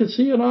 I can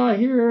see an eye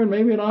here and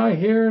maybe an eye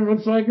here, and it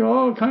looks like,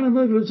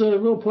 it's a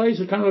little place.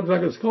 It kind of looks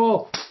like a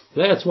skull.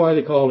 That's why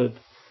they called it.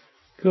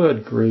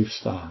 Good grief,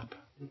 stop.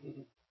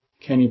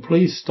 Can you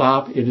please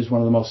stop? It is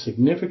one of the most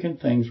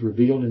significant things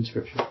revealed in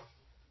Scripture.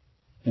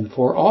 And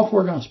for all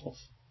four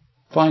Gospels.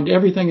 Find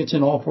everything that's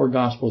in all four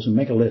Gospels and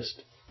make a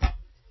list.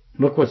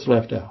 Look what's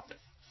left out.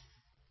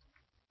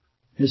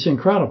 It's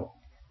incredible.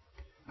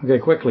 Okay,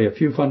 quickly, a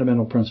few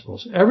fundamental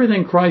principles.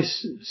 Everything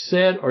Christ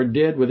said or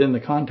did within the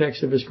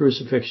context of his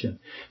crucifixion.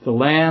 The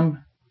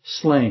Lamb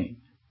slain.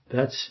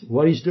 That's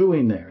what he's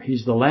doing there.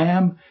 He's the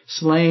Lamb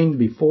slain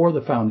before the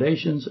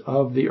foundations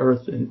of the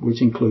earth,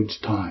 which includes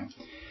time.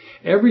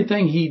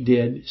 Everything he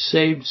did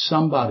saved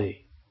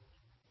somebody.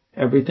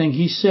 Everything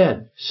he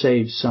said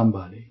saved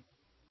somebody.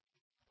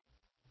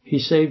 He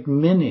saved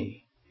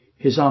many.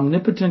 His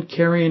omnipotent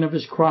carrying of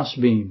his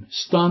crossbeam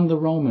stunned the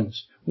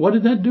Romans. What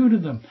did that do to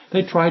them?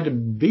 They tried to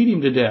beat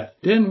him to death.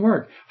 Didn't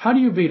work. How do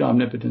you beat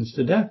omnipotence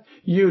to death?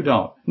 You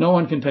don't. No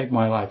one can take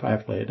my life. I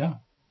have to lay it down.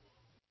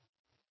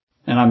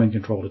 And I'm in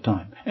control of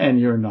time. And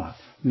you're not.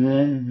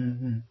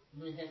 It's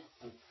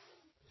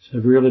a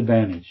real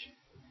advantage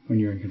when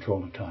you're in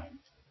control of time.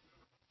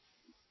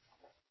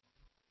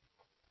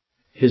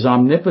 His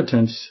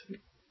omnipotence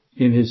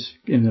in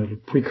the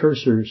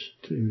precursors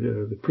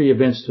to the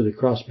pre-events to the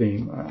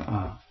crossbeam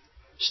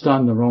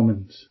stunned the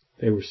Romans.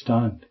 They were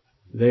stunned.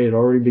 They had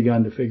already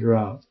begun to figure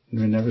out.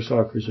 We never saw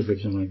a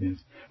crucifixion like this.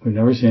 We've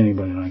never seen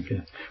anybody like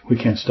this. We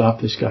can't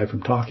stop this guy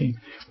from talking.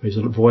 His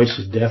voice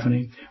is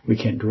deafening. We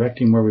can't direct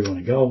him where we want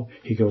to go.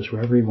 He goes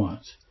wherever he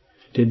wants.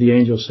 Did the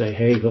angel say,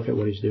 hey, look at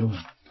what he's doing?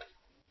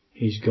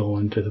 He's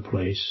going to the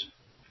place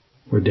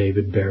where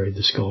David buried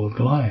the skull of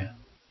Goliath.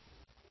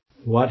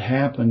 What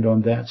happened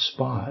on that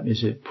spot?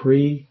 Is it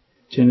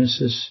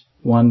pre-Genesis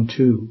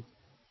 1:2?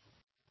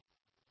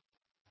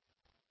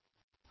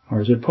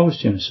 Or is it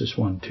post-Genesis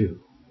 1:2?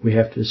 We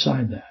have to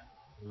decide that.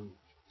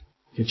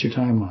 Get your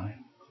timeline.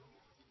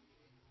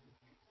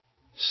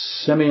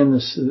 Simeon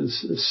the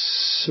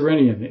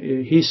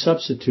Cyrenian, he's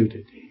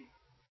substituted.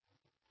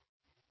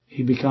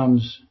 He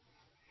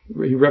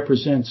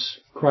represents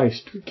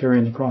Christ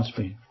carrying the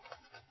crossbeam.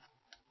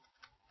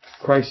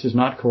 Christ is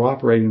not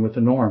cooperating with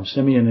the norm.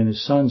 Simeon and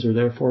his sons are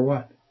therefore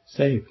what?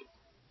 Saved.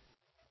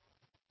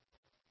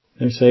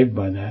 They're saved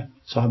by that.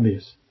 It's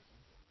obvious.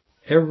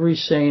 Every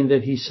saying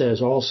that he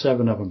says, all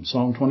 7 of them,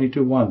 Psalm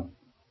 22:1,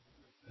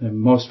 the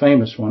most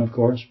famous one, of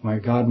course, my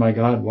God,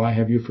 why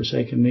have you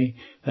forsaken me?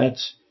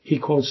 He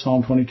quotes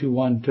Psalm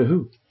 22:1 to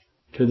who?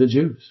 To the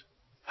Jews.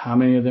 How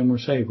many of them were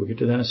saved? We'll get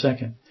to that in a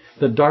second.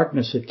 The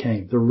darkness that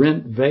came, the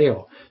rent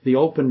veil, the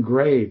open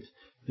grave,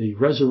 the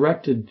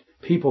resurrected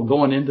people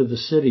going into the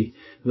city,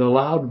 the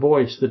loud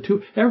voice,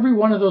 every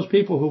one of those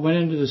people who went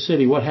into the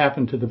city, what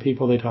happened to the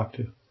people they talked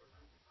to?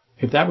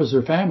 If that was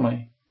their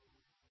family,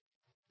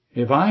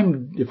 if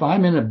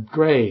I'm in a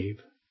grave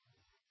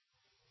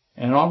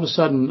and all of a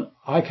sudden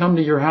I come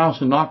to your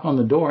house and knock on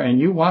the door and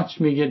you watch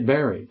me get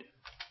buried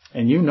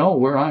and you know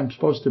where I'm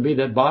supposed to be,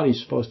 that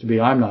body's supposed to be,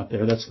 I'm not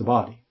there, that's the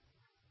body.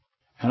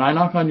 And I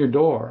knock on your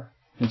door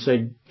and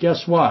say,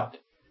 guess what?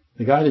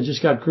 The guy that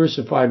just got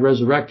crucified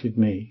resurrected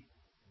me.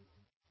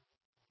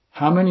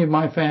 How many of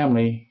my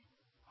family,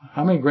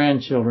 how many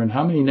grandchildren,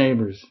 how many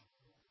neighbors?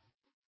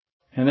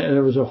 And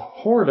there was a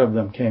horde of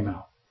them came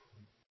out.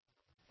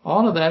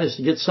 All of that is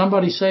to get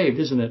somebody saved,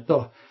 isn't it?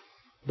 The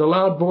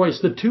loud voice,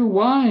 the 2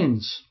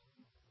 wines.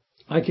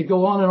 I could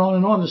go on and on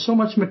and on. There's so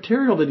much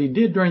material that he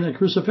did during that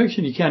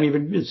crucifixion.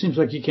 It seems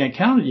like you can't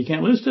count it. You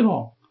can't list it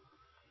all.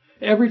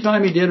 Every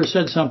time he did or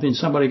said something,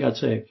 somebody got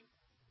saved.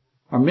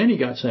 Or many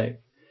got saved.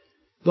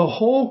 The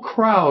whole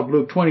crowd,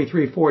 Luke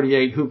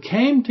 23:48, who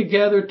came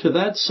together to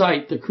that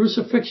site, the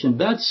crucifixion,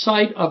 that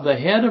site of the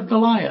head of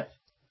Goliath,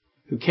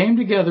 who came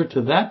together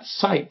to that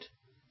site.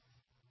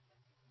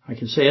 I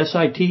can say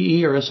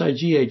S-I-T-E or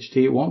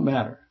S-I-G-H-T, it won't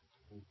matter.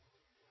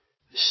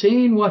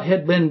 Seeing what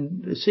had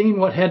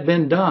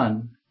been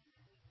done,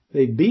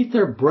 they beat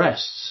their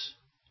breasts.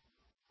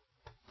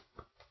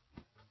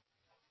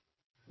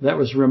 That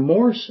was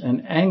remorse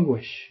and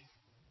anguish.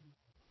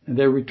 And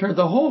they returned,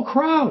 the whole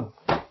crowd.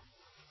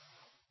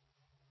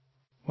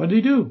 What did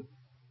he do?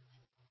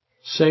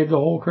 Saved the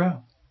whole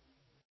crowd.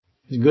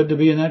 It's good to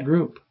be in that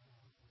group.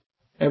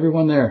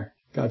 Everyone there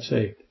got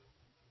saved.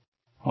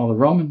 All the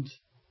Romans,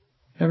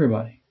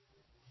 everybody.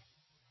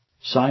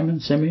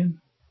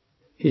 Simeon,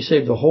 he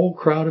saved the whole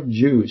crowd of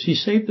Jews. He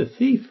saved the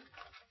thief.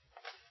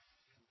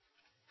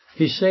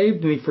 He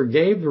saved and he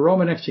forgave the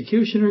Roman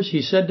executioners.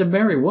 He said to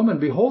Mary, woman,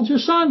 behold your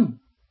son.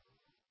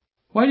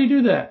 Why did he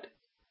do that?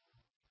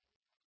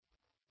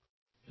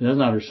 That's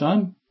not her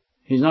son.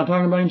 He's not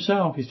talking about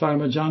himself. He's talking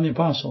about John the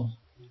Apostle.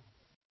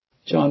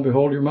 John,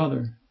 behold your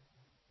mother.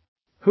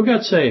 Who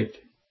got saved?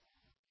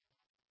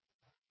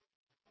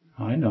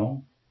 I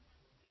know.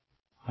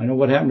 I know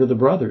what happened to the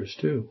brothers,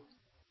 too.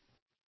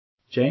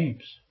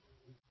 James.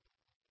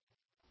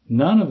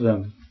 None of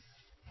them.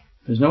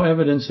 There's no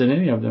evidence that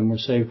any of them were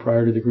saved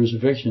prior to the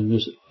crucifixion.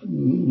 There's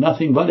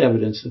nothing but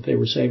evidence that they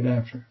were saved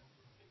after.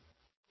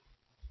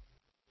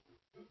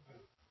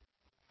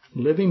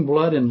 Living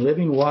blood and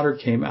living water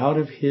came out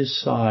of his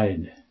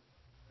side.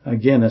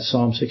 Again, that's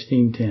Psalm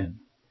 16:10.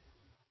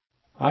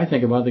 I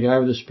think about the guy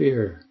with the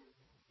spear.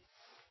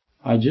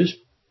 I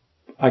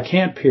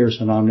can't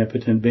pierce an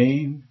omnipotent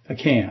being. I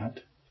can't.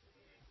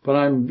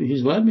 But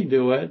he's let me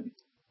do it.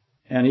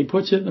 And he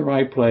puts it in the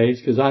right place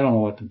because I don't know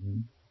what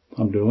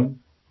I'm doing.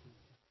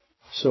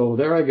 So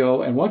there I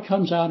go. And what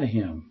comes out of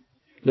him?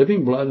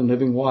 Living blood and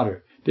living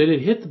water. Did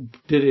it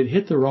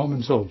hit the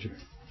Roman soldier?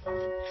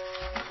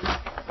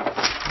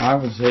 I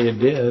would say it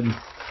did.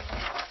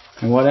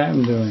 And what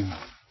happened to him?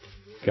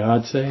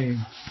 God saved.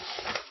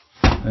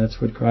 That's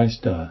what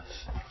Christ does.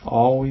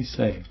 Always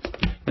saved.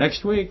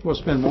 Next week, we'll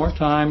spend more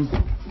time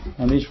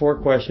on these 4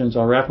 questions.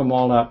 I'll wrap them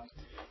all up.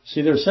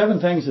 See, there are 7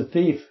 things the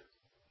thief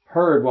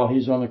heard while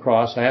he's on the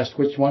cross. I asked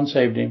which one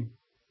saved him.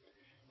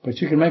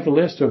 But you can make a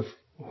list of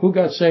who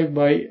got saved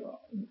by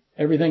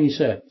everything he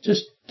said.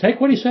 Just take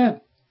what he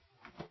said.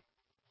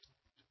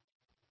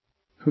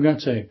 Who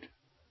got saved?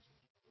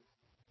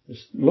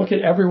 Just look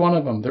at every one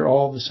of them. They're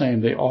all the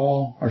same. They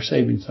all are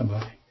saving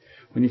somebody.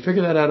 When you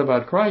figure that out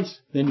about Christ,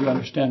 then you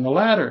understand the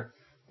ladder.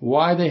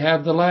 Why they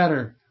have the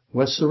ladder.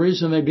 What's the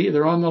reason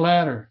they're on the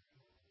ladder?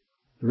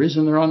 The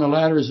reason they're on the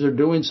ladder is they're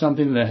doing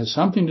something that has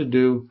something to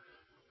do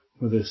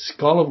with the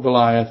skull of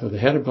Goliath or the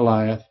head of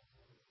Goliath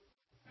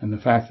and the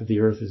fact that the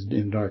earth is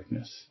in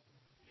darkness.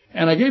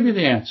 And I gave you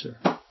the answer.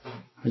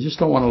 I just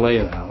don't want to lay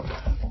it out.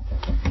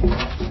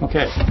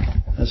 Okay,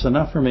 that's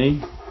enough for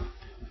me.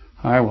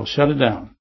 I will shut it down.